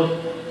for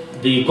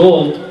the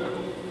gold,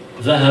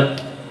 dhahab,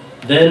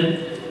 then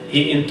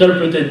he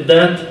interpreted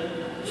that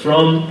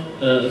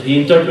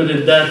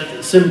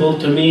symbol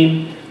to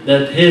mean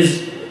that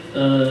his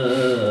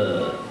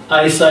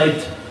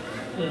eyesight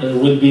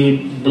will be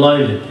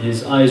blinded.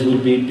 His eyes will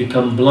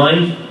become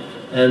blind,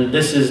 and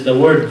this is the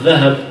word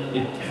dhahab.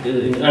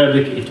 In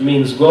Arabic it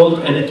means gold,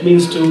 and it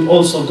means to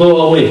also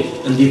go away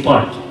and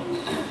depart.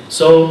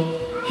 So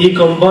he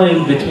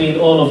combined between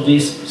all of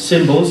these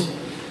symbols,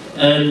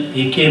 and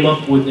he came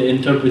up with the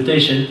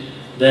interpretation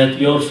that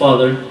your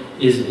father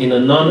is in a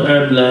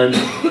non-Arab land,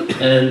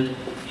 and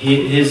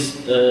he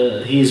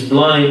is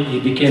blind, he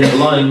became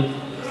blind,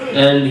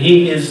 and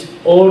he is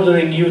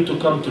ordering you to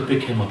come to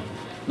pick him up.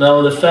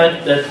 Now the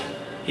fact that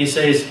he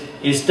says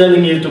he's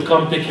telling you to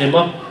come pick him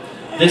up,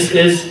 this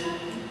is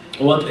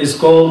what is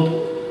called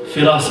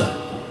firasa.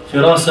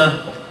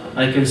 Firasa,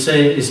 I can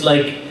say, is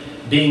like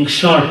being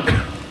sharp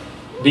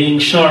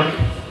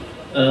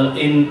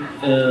in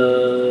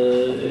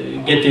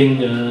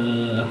getting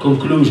a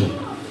conclusion.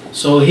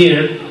 So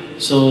here,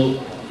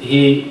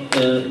 he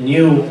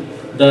knew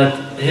that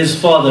his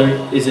father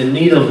is in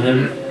need of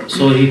him,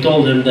 so he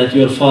told him that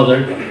your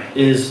father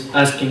is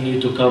asking you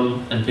to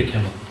come and pick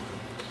him up.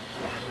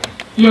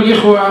 أيها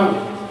الإخوة،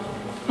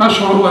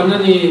 أشعر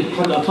أنني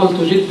قد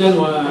أطلت جدا،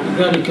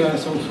 ولذلك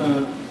سوف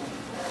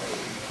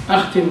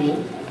أختم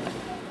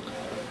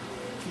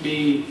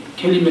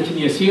بكلمة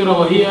يسيرة،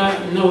 وهي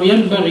أنه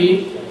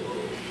ينبغي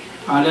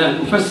على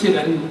المفسر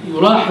أن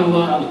يلاحظ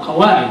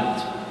القواعد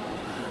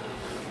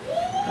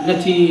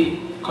التي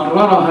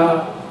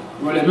قررها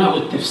علماء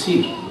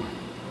التفسير.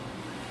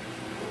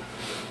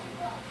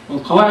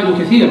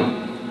 والقواعد كثيرة،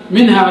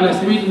 منها على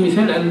سبيل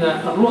المثال أن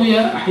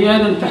الرؤيا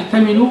أحيانا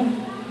تحتمل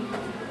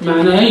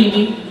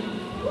معنيين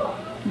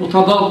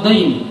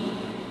متضادين،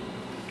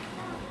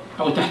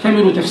 أو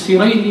تحتمل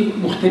تفسيرين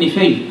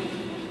مختلفين.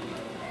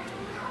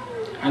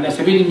 على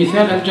سبيل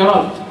المثال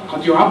الجراد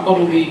قد يعبر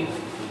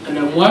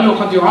بالأموال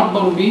وقد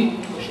يعبر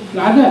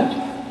بالعذاب،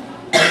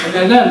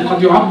 الأذان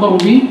قد يعبر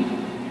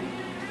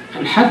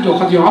بالحد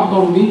وقد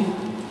يعبر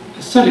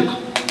بالسرقة.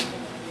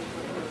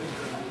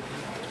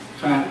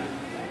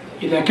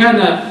 فإذا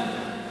كان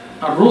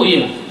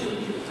الرؤية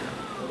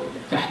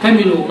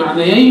تحتمل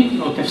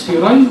معنيين أو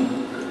تفسيرين،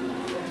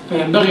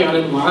 فينبغي على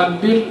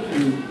المعبر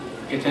أن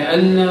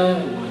يتأنى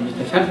وأن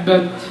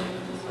يتثبت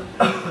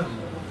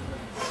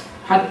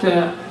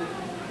حتى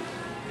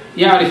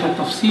يعرف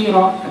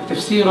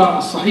التفسير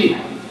الصحيح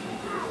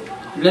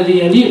الذي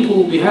يليق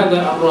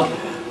بهذا الرأي.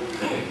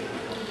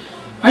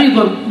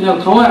 أيضا من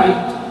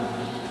القواعد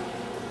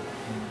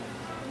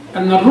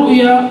أن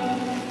الرؤيا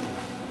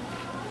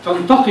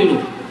تنتقل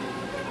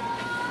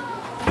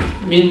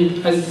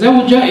من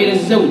الزوجة إلى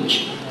الزوج،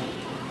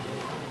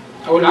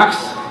 أو العكس،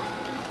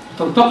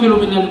 تنتقل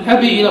من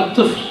الأب إلى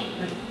الطفل،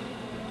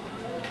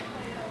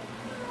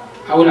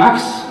 أو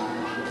العكس،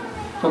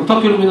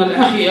 تنتقل من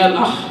الأخ إلى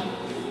الأخ،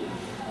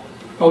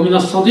 أو من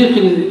الصديق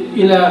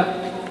إلى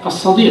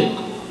الصديق.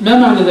 ما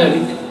معنى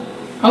ذلك؟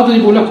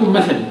 أضرب لكم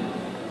مثلا.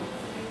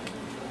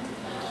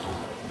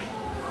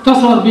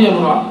 اتصلت بي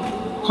امرأة،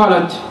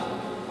 قالت: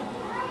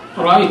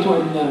 رأيت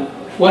أن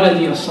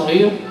ولدي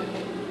الصغير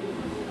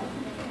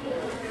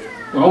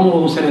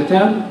وعمره 2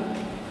 سنين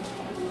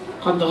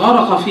قد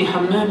غرق في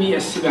حمام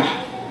السباحة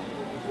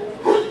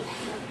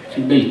في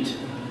البيت،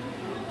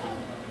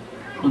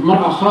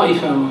 والمرأة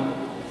خائفة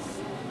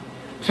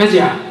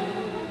وفزعة،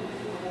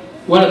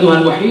 ولدها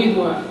الوحيد،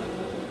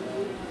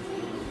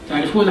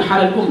 وتعرفون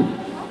حال الأم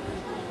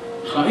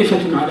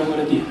خائفة على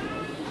ولدها.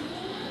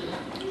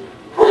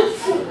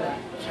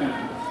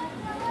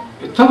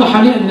 اتضح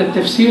لي أن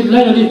التفسير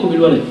لا يليق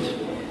بالولد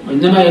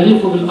وإنما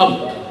يليق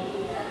بالأب.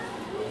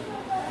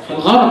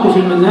 فالغرق في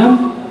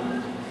المنام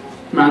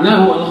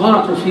معناه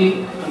الغرق في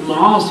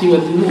المعاصي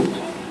والذنوب،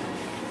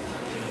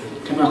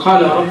 كما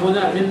قال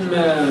ربنا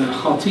مما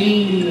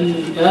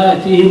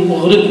خطيئاتهم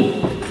أغرقوا.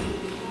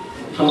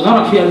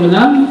 فالغرق في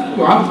المنام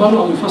يعبر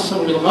أو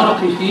يفسر بالغرق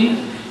في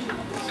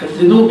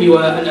الذنوب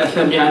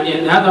والآثام،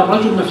 يعني أن هذا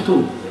الرجل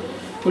مفتون.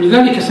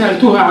 ولذلك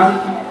سألتها عن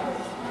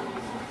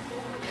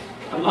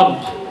الأب،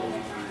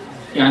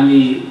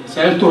 يعني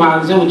سألتها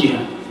عن زوجها،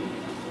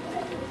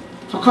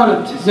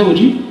 فقالت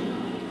زوجي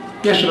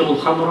يشرب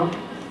الخمر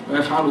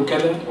ويفعل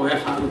كذا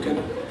ويفعل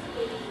كذا.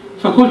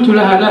 فقلت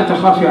لها لا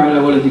تخافي على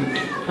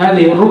ولدك،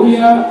 هذه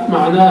الرؤيا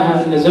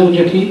معناها أن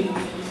زوجك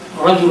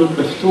رجل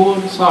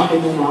مفتون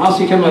صاحب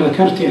معاصي كما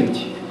ذكرت أنت.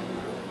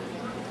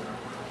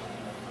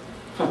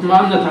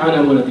 فاطمأنت على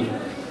ولدها.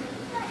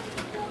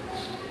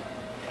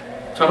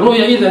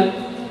 فالرؤيا إذن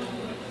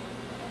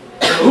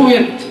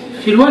رؤية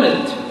في الولد،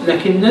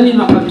 لكنني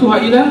نقلتها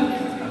إلى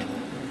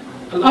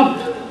الأب.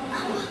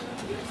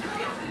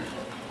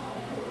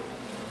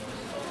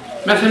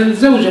 مثلا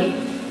الزوجة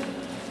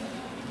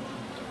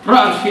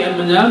رأت في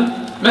المنام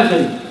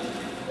مثلا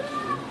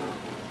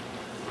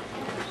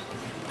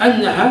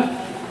أنها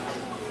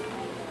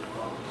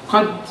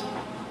قد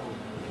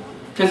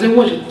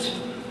تزوجت،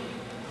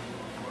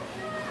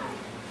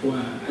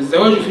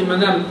 والزواج في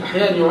المنام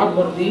أحيانا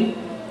يعبر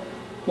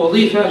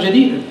بوظيفة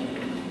جديدة،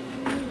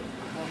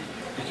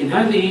 لكن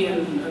هذه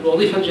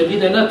الوظيفة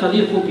الجديدة لا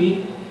تليق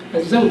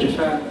بالزوجة،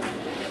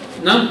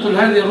 فننقل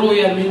هذه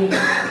الرؤية من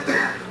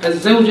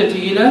الزوجة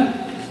إلى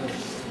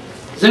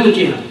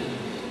زوجها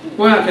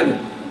وهكذا.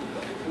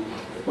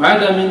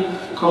 وهذا من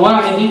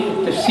قواعد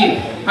التفسير.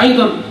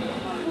 أيضا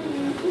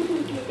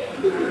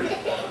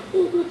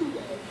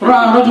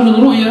رأى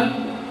رجل رؤيا،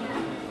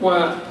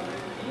 وكان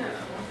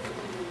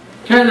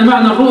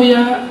معنى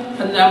الرؤيا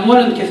أن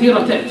أموالا كثيرة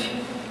تأتي،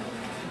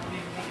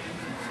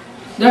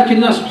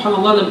 لكنها سبحان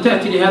الله لم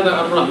تأتي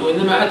لهذا الرأي،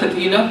 وإنما أتت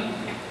إلى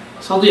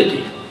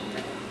صديقه.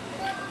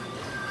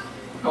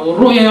 أو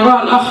الرؤيا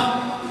يراها الأخ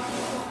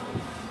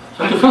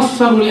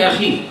فتفسر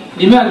لأخيه.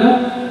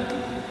 لماذا؟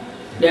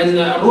 لأن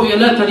الرؤيا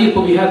لا تليق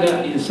بهذا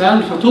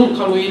الإنسان،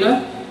 فتنقل إلى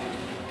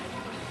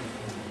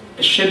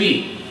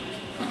الشبيه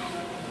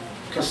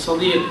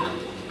كالصديق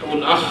أو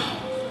الأخ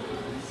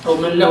أو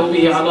من له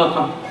به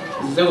علاقة،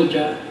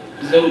 الزوجة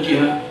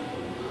بزوجها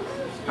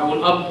أو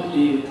الأب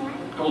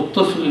أو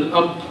الطفل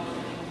للأب.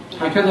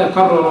 هكذا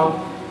قرر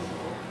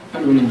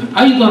العلماء.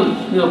 أيضا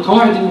من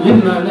القواعد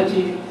المهمة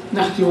التي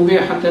نختم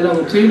بها حتى لا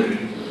نطيل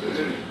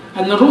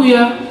أن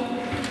الرؤيا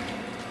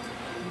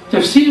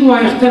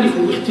تفسيرها يختلف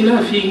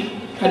باختلاف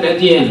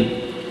الأديان،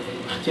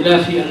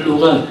 باختلاف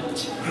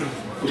اللغات،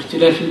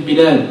 باختلاف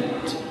البلاد،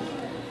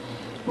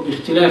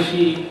 وباختلاف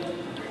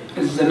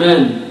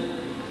الزمان،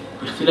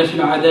 باختلاف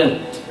العادات،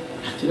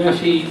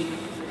 باختلاف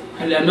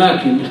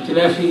الأماكن،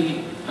 باختلاف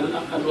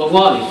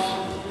الوظائف.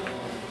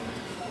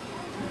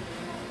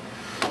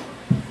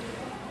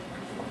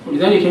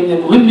 ولذلك من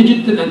المهم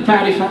جدا أن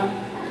تعرف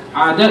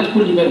عادات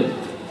كل بلد،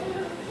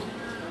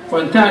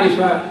 وأن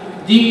تعرف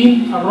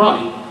دين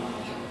الرائي.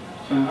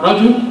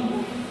 فرجل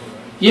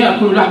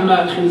يأكل لحم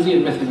الخنزير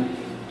مثلا،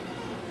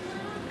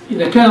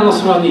 إذا كان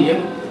نصرانيا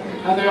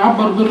هذا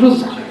يعبر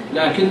بالرزق،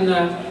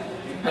 لكن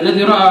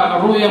الذي رأى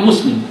الرؤيا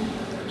مسلم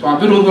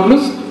تعبره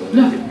بالرزق؟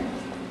 لا،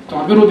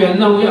 تعبره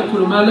بأنه يأكل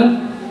مالا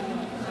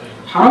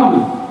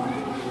حراما.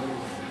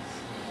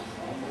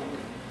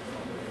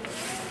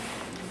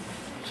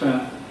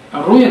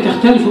 فالرؤيا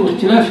تختلف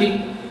باختلاف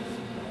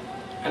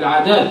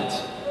العادات.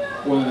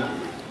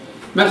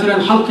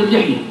 ومثلا حلق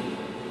اللحية،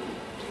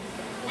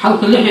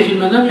 حلق اللحية في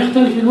المنام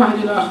يختلف من واحد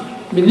إلى آخر.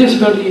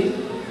 بالنسبة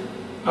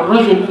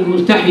للرجل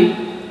الملتحي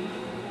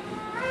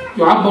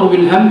يعبر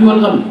بالهم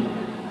والغم،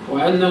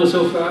 وأنه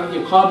سوف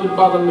يقابل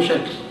بعض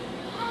المشاكل.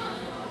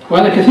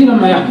 وهذا كثيرا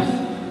ما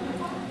يحدث،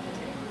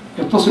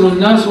 يتصل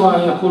الناس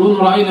ويقولون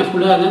رأينا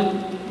فلانا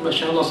ما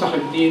شاء الله صاحب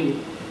دين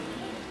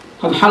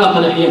قد حلق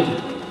لحيته،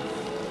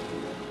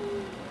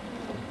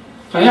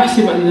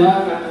 فيحسب أن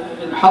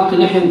حلق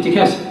اللحية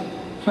انتكاسة،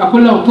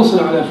 فأقول له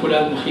اتصل على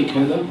فلان أخيك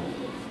هذا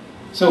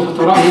سوف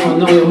تراه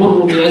أنه يمر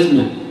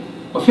بأزمة،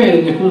 وفعلا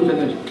يكون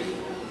كذلك.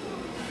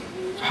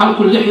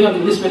 فحلق اللحية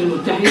بالنسبة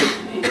للملتحي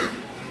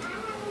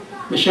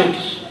مشاكل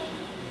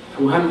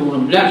أو هم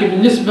وغم. لكن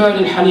بالنسبة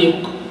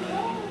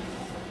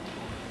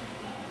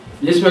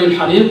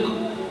للحليق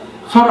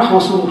فرح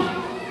وسرور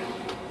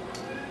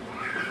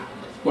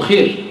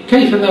وخير.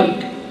 كيف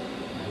ذلك؟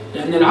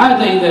 لأن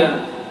العادة إذا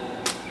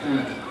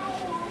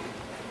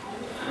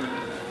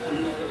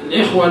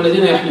الإخوة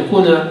الذين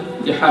يحلقون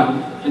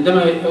لحاهم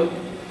عندما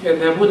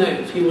يذهبون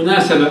في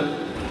مناسبة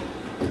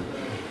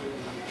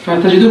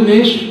فتجدون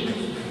إيش؟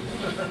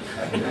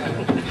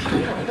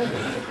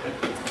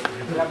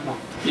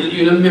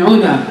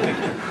 يلمعونها،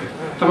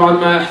 طبعا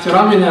مع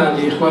احترامنا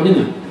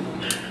لإخواننا.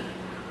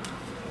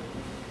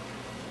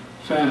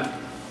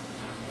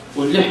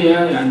 واللحية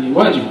يعني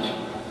واجب،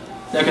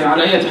 لكن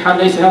على أي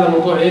حال ليس هذا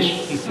موضوع إيش؟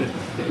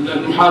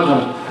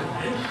 المحاضرة.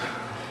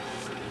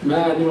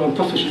 ما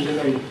نطفش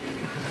الجبين.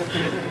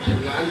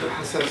 عنده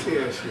حساسية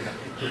يا شيخ.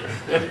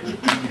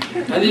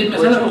 هذه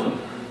مسألة أخرى.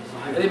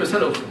 هذه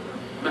مسألة أخرى.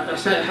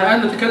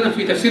 الآن نتكلم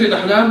في تفسير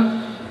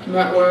الأحلام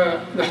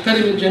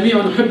ونحترم الجميع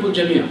ونحب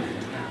الجميع.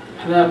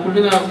 احنا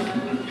كلنا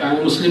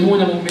يعني مسلمون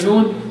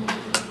مؤمنون،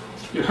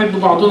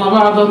 يحب بعضنا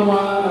بعضا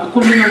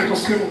وكلنا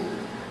مقصرون.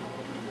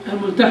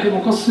 الملتحي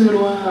مقصر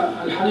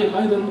والحليق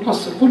أيضا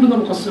مقصر، كلنا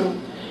مقصرون.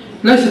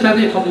 ليست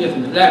هذه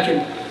قضيتنا، لكن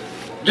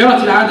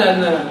جرت العادة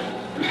أن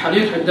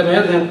الحليق عندما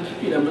يذهب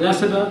إلى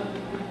مناسبة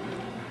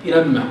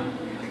يلمع،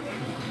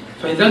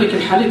 فلذلك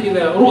الحليق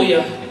إذا رؤي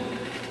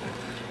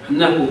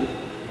أنه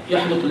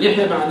يحلق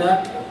اللحية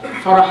معناه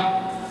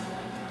فرح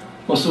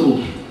وسرور.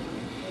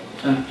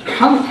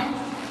 فالحلق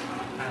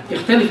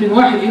يختلف من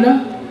واحد إلى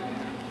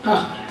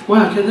آخر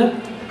وهكذا.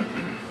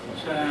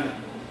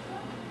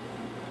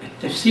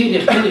 فالتفسير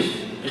يختلف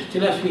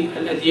باختلاف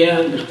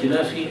الأديان،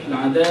 باختلاف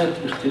العادات،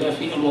 باختلاف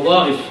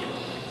الوظائف.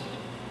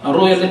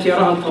 الرؤية التي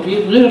يراها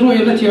الطبيب غير الرؤية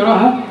التي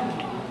يراها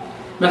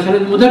مثلا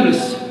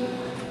المدرس.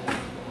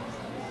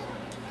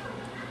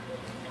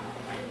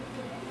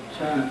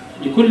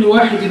 فلكل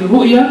واحد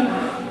رؤية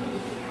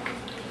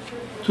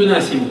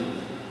تناسبه.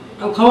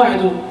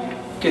 القواعد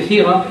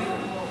كثيرة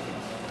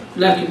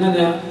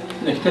لكننا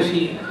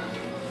نكتفي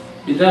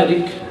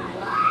بذلك،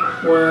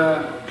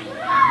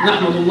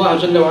 ونحمد الله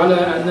جل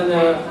وعلا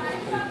أننا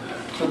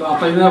قد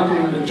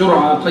أعطيناكم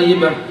جرعة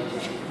طيبة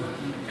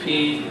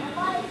في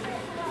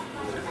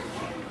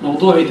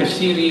موضوع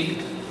تفسير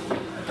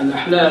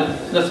الأحلام.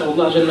 نسأل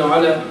الله جل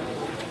وعلا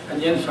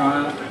أن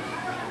ينفع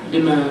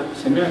بما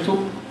سمعتم،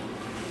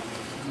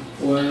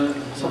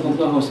 وصلى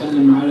الله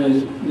وسلم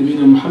على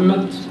نبينا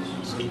محمد.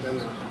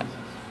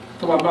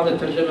 طبعا بعد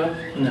الترجمة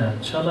نعم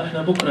إن شاء الله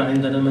إحنا بكرة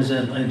عندنا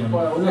مجال أيضا،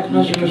 وهناك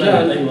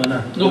مجال أيوة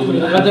نعم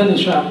نكمل غدا إن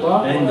شاء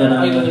الله.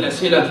 عندنا أيضا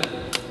الأسئلة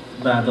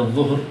بعد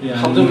الظهر يعني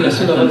حضر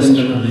الأسئلة غدا إن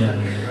شاء الله،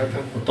 يعني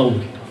نطول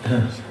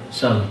إن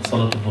شاء الله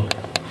صلاة الظهر.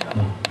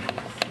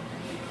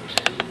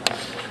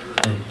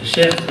 The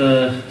Sheikh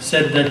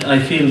said that I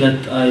feel that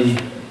I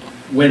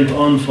went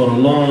on for a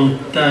long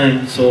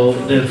time, so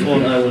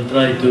therefore I will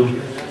try to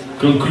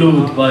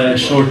conclude by a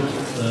short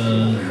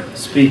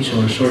speech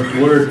or short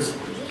words.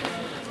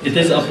 It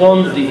is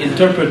upon the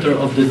interpreter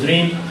of the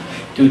dream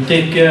to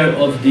take care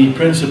of the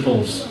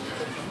principles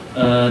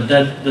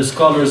that the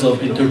scholars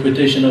of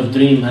interpretation of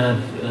dream have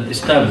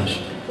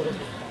established.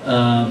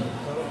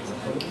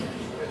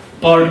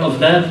 Part of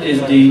that is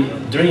the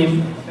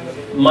dream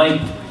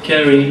might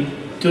carry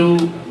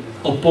two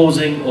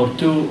opposing or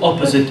two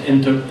opposite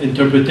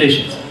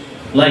interpretations.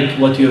 Like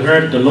what you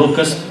heard, the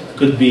locust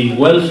could be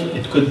wealth,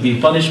 it could be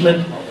punishment.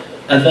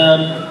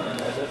 Adhan,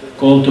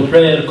 call to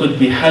prayer, could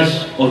be hajj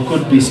or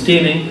could be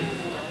stealing.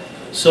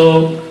 So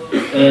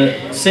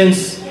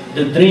since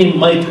the dream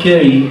might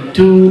carry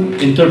two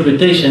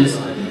interpretations,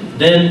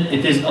 then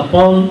it is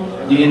upon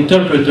the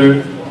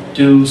interpreter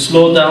to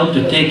slow down,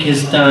 to take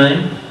his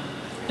time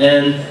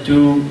and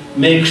to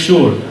make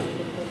sure,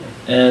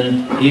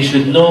 and he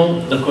should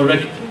know the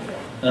correct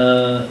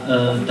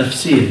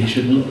tafsir, he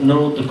should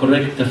know the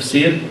correct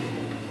tafsir.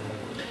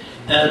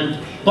 And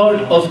part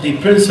of the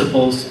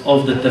principles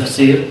of the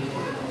tafsir,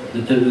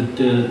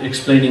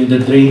 explaining the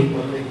dream,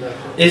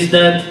 is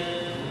that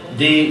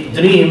the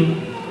dream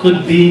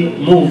could be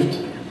moved,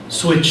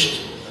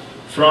 switched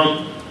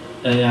from,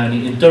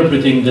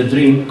 interpreting the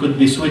dream could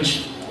be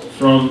switched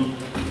from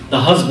the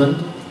husband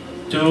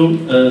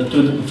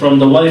from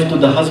the wife to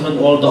the husband,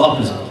 or the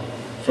opposite,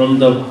 from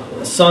the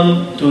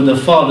son to the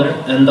father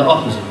and the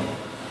opposite,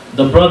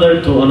 the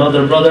brother to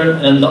another brother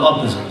and the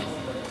opposite,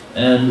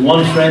 and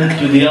one friend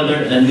to the other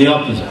and the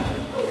opposite.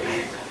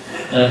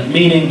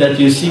 Meaning that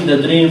you see the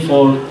dream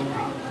for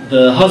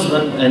the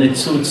husband and it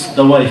suits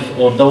the wife,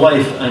 or the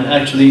wife and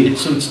actually it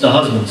suits the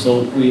husband.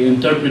 So we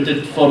interpret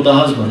it for the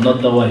husband,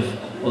 not the wife,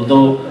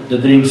 although the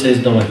dream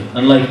says the wife.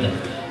 Unlike that,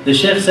 the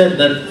Sheikh said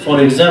that,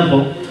 for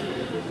example,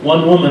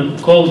 one woman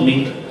called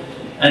me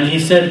and he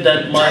said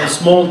that my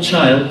small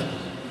child,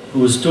 who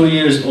was 2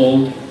 years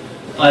old,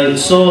 I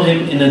saw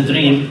him in a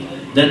dream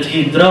that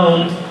he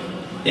drowned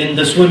in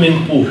the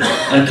swimming pool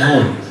at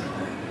home,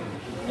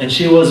 and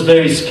she was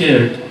very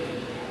scared,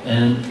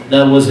 and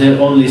that was her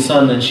only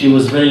son, and she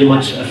was very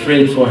much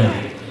afraid for him.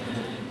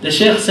 The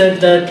Sheikh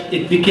said that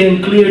it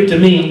became clear to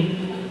me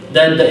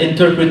that the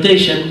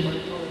interpretation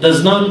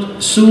does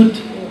not suit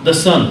the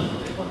son,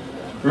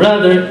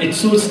 rather it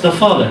suits the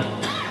father.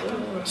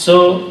 So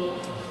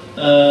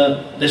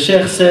the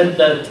Sheikh said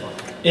that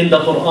in the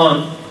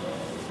Quran,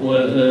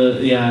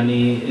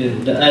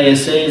 the ayah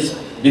says,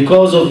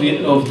 because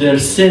of their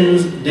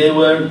sins they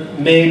were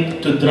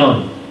made to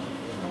drown.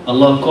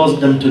 Allah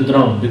caused them to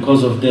drown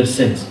because of their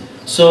sins.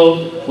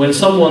 So when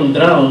someone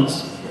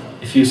drowns,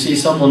 if you see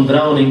someone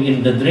drowning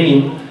in the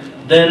dream,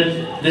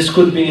 then this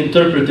could be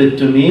interpreted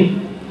to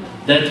mean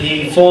that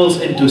he falls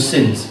into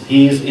sins.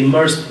 He is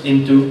immersed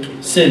into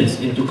sins,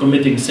 into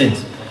committing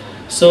sins.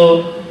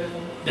 So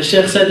the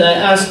Sheikh said, I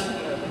asked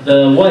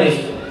the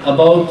wife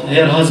about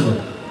her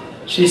husband.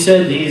 She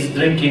said he is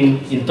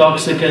drinking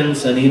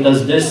intoxicants and he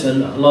does this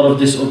and a lot of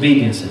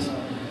disobediences.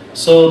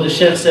 So the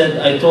Sheikh said,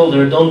 I told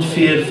her, don't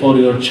fear for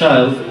your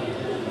child.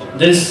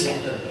 This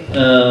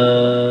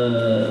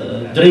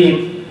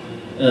dream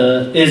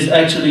is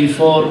actually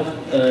for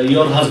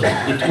your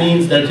husband. It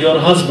means that your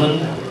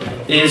husband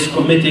is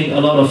committing a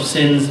lot of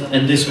sins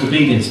and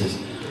disobediences.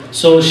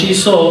 So she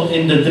saw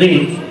in the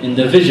dream, in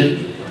the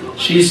vision,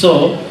 she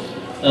saw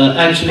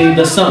actually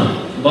the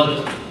son,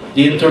 but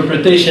the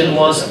interpretation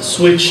was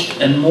switched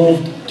and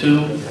moved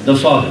to the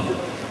father.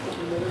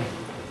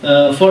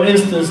 For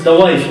instance, the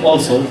wife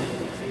also,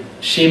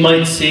 she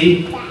might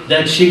see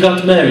that she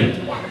got married.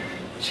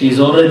 She's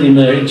already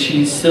married.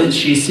 She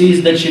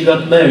sees that she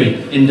got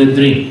married in the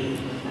dream.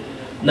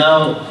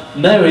 Now,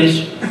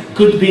 marriage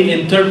could be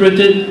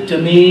interpreted to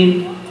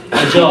mean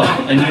a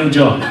job, a new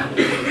job.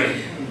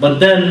 But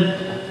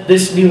then,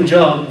 this new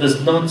job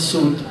does not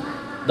suit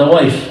the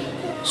wife.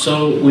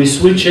 So we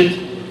switch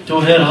it to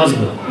her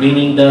husband,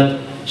 meaning that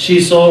she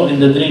saw in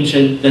the dream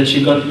that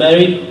she got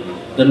married.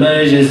 The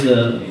marriage is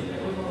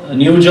a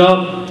new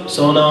job,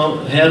 so now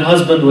her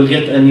husband will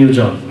get a new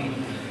job.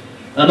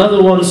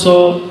 Another one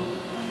saw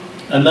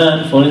a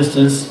man, for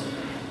instance,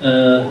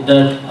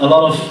 that a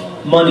lot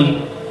of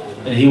money,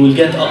 he will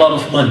get a lot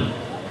of money,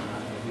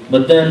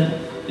 but then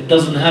it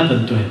doesn't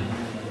happen to him.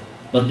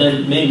 But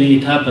then maybe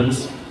it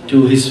happens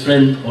to his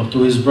friend or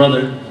to his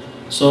brother.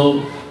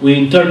 So we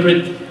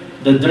interpret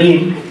the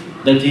dream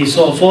that he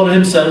saw for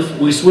himself,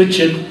 we switch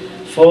it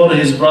for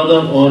his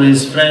brother or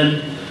his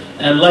friend,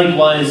 and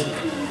likewise,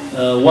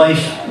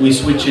 wife, we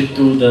switch it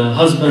to the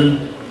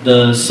husband,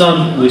 the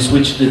son, we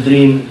switch the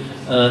dream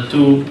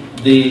to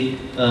the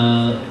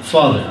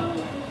father.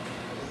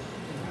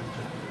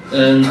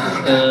 And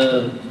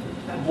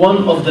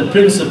one of the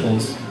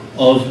principles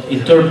of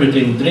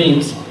interpreting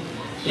dreams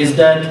is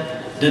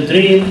that the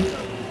dream,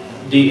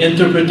 the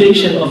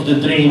interpretation of the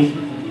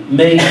dream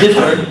may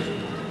differ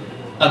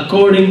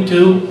according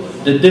to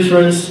the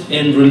difference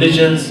in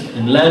religions,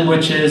 in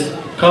languages,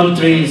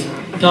 countries,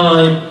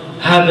 time,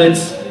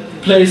 habits,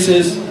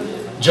 places,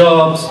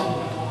 jobs.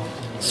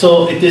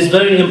 So it is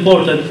very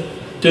important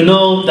to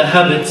know the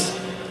habits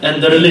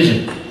and the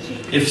religion.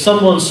 If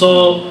someone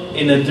saw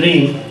in a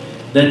dream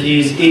that he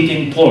is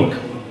eating pork,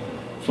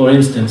 for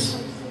instance,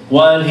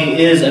 while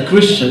he is a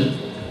Christian,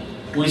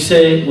 we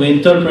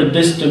interpret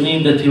this to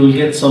mean that he will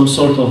get some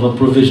sort of a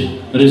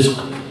provision,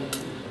 rizq.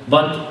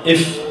 But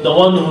if the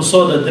one who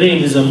saw the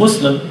dream is a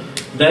Muslim,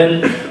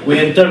 then we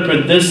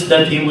interpret this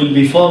that he will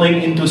be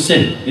falling into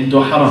sin,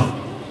 into haram.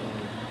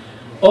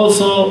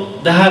 Also,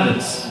 the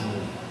habits.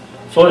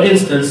 For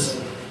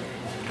instance,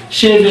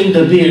 shaving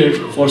the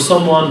beard for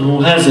someone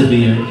who has a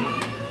beard,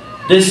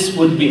 this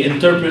would be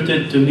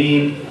interpreted to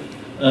mean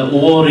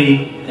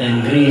worry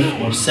and grief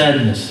or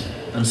sadness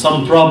and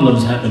some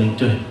problems happening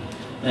to him.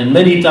 And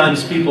many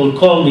times people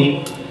call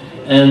me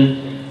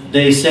and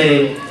they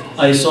say,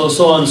 I saw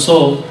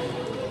so-and-so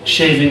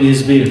shaving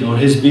his beard or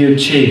his beard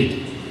shaved.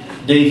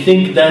 They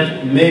think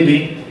that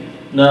maybe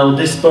now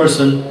this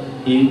person,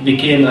 he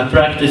became a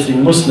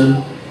practicing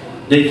Muslim.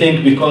 They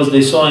think because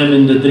they saw him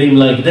in the dream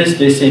like this,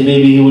 they say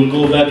maybe he will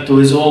go back to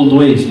his old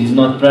ways. He's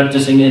not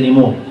practicing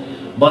anymore.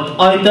 But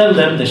I tell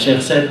them, the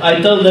Sheikh said, I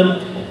tell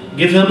them,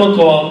 give him a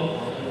call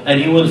and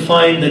you will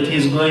find that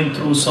he's going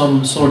through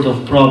some sort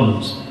of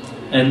problems.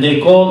 And they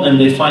call and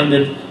they find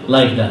it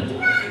like that.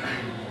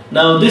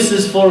 Now this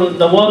is for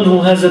the one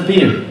who has a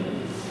beard.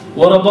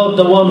 What about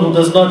the one who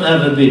does not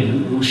have a beard,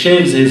 who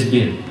shaves his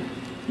beard?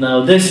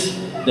 Now this,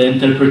 the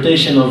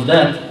interpretation of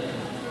that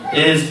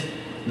is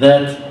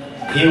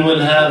that he will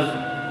have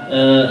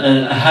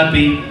a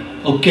happy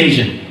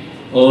occasion,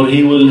 or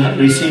he will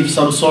receive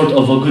some sort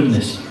of a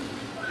goodness.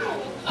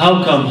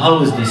 How come?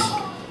 How is this?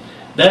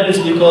 That is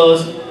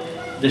because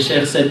the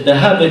Sheikh said the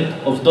habit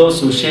of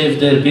those who shave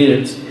their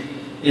beards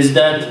is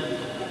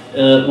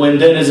that when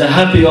there is a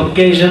happy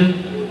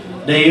occasion,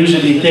 they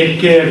usually take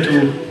care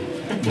to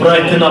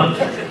brighten up,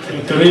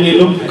 to really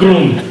look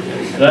groomed,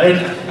 right?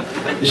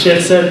 The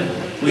Sheikh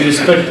said, we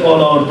respect all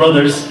our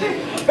brothers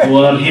who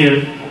are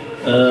here,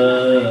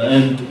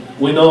 and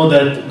we know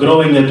that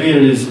growing a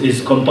beard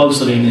is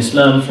compulsory in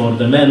Islam for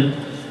the men,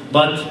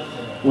 but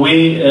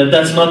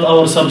that's not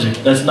our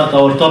subject, that's not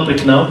our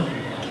topic now,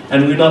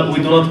 and we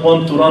do not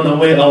want to run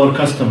away our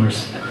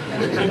customers.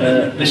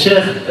 The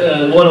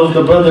Sheikh, one of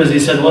the brothers, he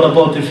said, what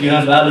about if you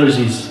have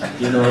allergies?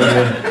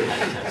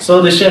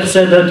 So the Sheikh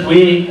said that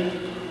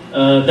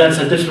that's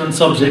a different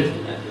subject,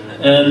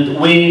 and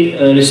we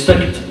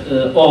respect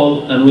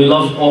all and we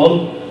love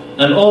all,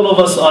 and all of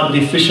us are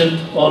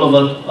deficient. All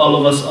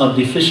of us are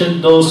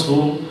deficient. Those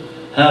who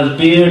have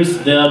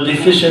beards, they are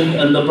deficient,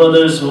 and the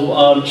brothers who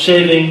are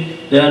shaving,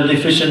 they are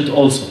deficient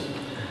also.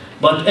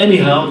 But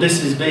anyhow,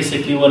 this is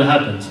basically what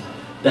happens.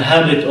 The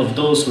habit of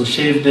those who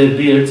shave their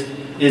beards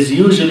is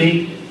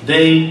usually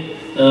they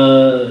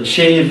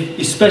shave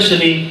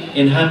especially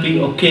in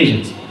happy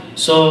occasions.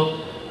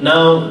 So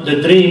now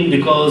the dream,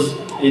 because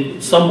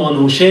someone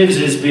who shaves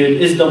his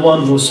beard is the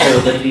one who saw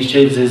that he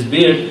shaves his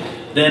beard,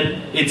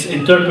 then it's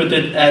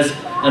interpreted as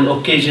an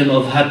occasion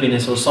of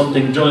happiness or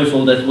something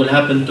joyful that will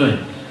happen to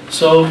him.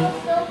 So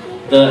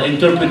the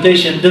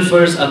interpretation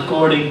differs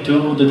according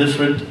to the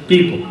different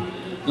people.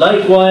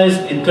 Likewise,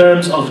 in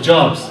terms of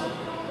jobs,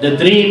 the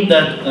dream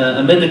that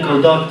a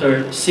medical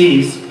doctor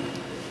sees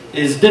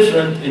is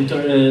different,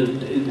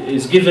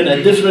 is given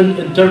a different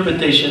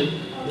interpretation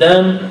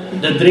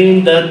than the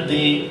dream that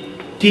the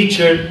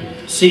teacher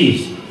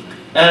sees,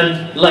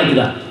 and like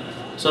that.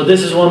 So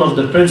this is one of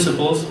the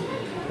principles,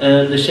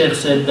 and the Sheikh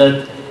said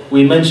that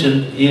we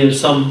mentioned here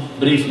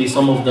briefly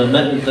some of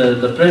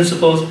the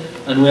principles,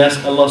 and we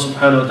ask Allah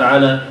subhanahu wa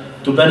ta'ala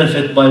to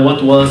benefit by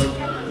what was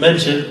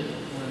mentioned.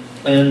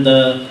 And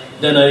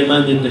then I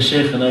reminded the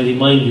Sheikh, and I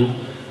remind you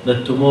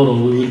that tomorrow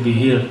we will be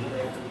here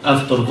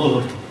after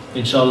Dhuhr,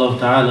 inshallah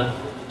ta'ala,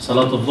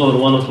 Salat al-Dhuhr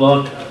 1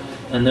 o'clock,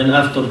 and then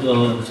after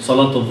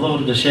Salat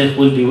al-Dhuhr the Sheikh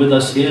will be with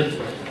us here,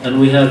 and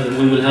we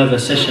will have a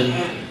session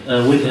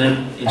with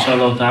him,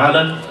 inshallah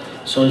ta'ala.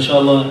 So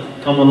inshallah,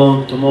 come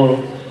along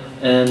tomorrow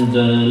and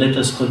let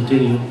us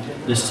continue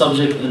this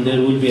subject, and there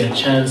will be a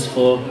chance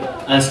for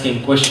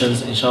asking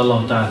questions,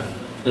 inshallah ta'ala.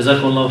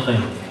 Jazakumullahu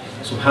khair.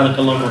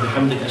 Subhanakallahumma wa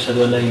bihamdika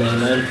ashhadu an la ilaha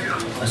illa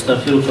anta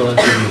astaghfiruka wa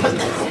atubu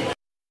ilayk.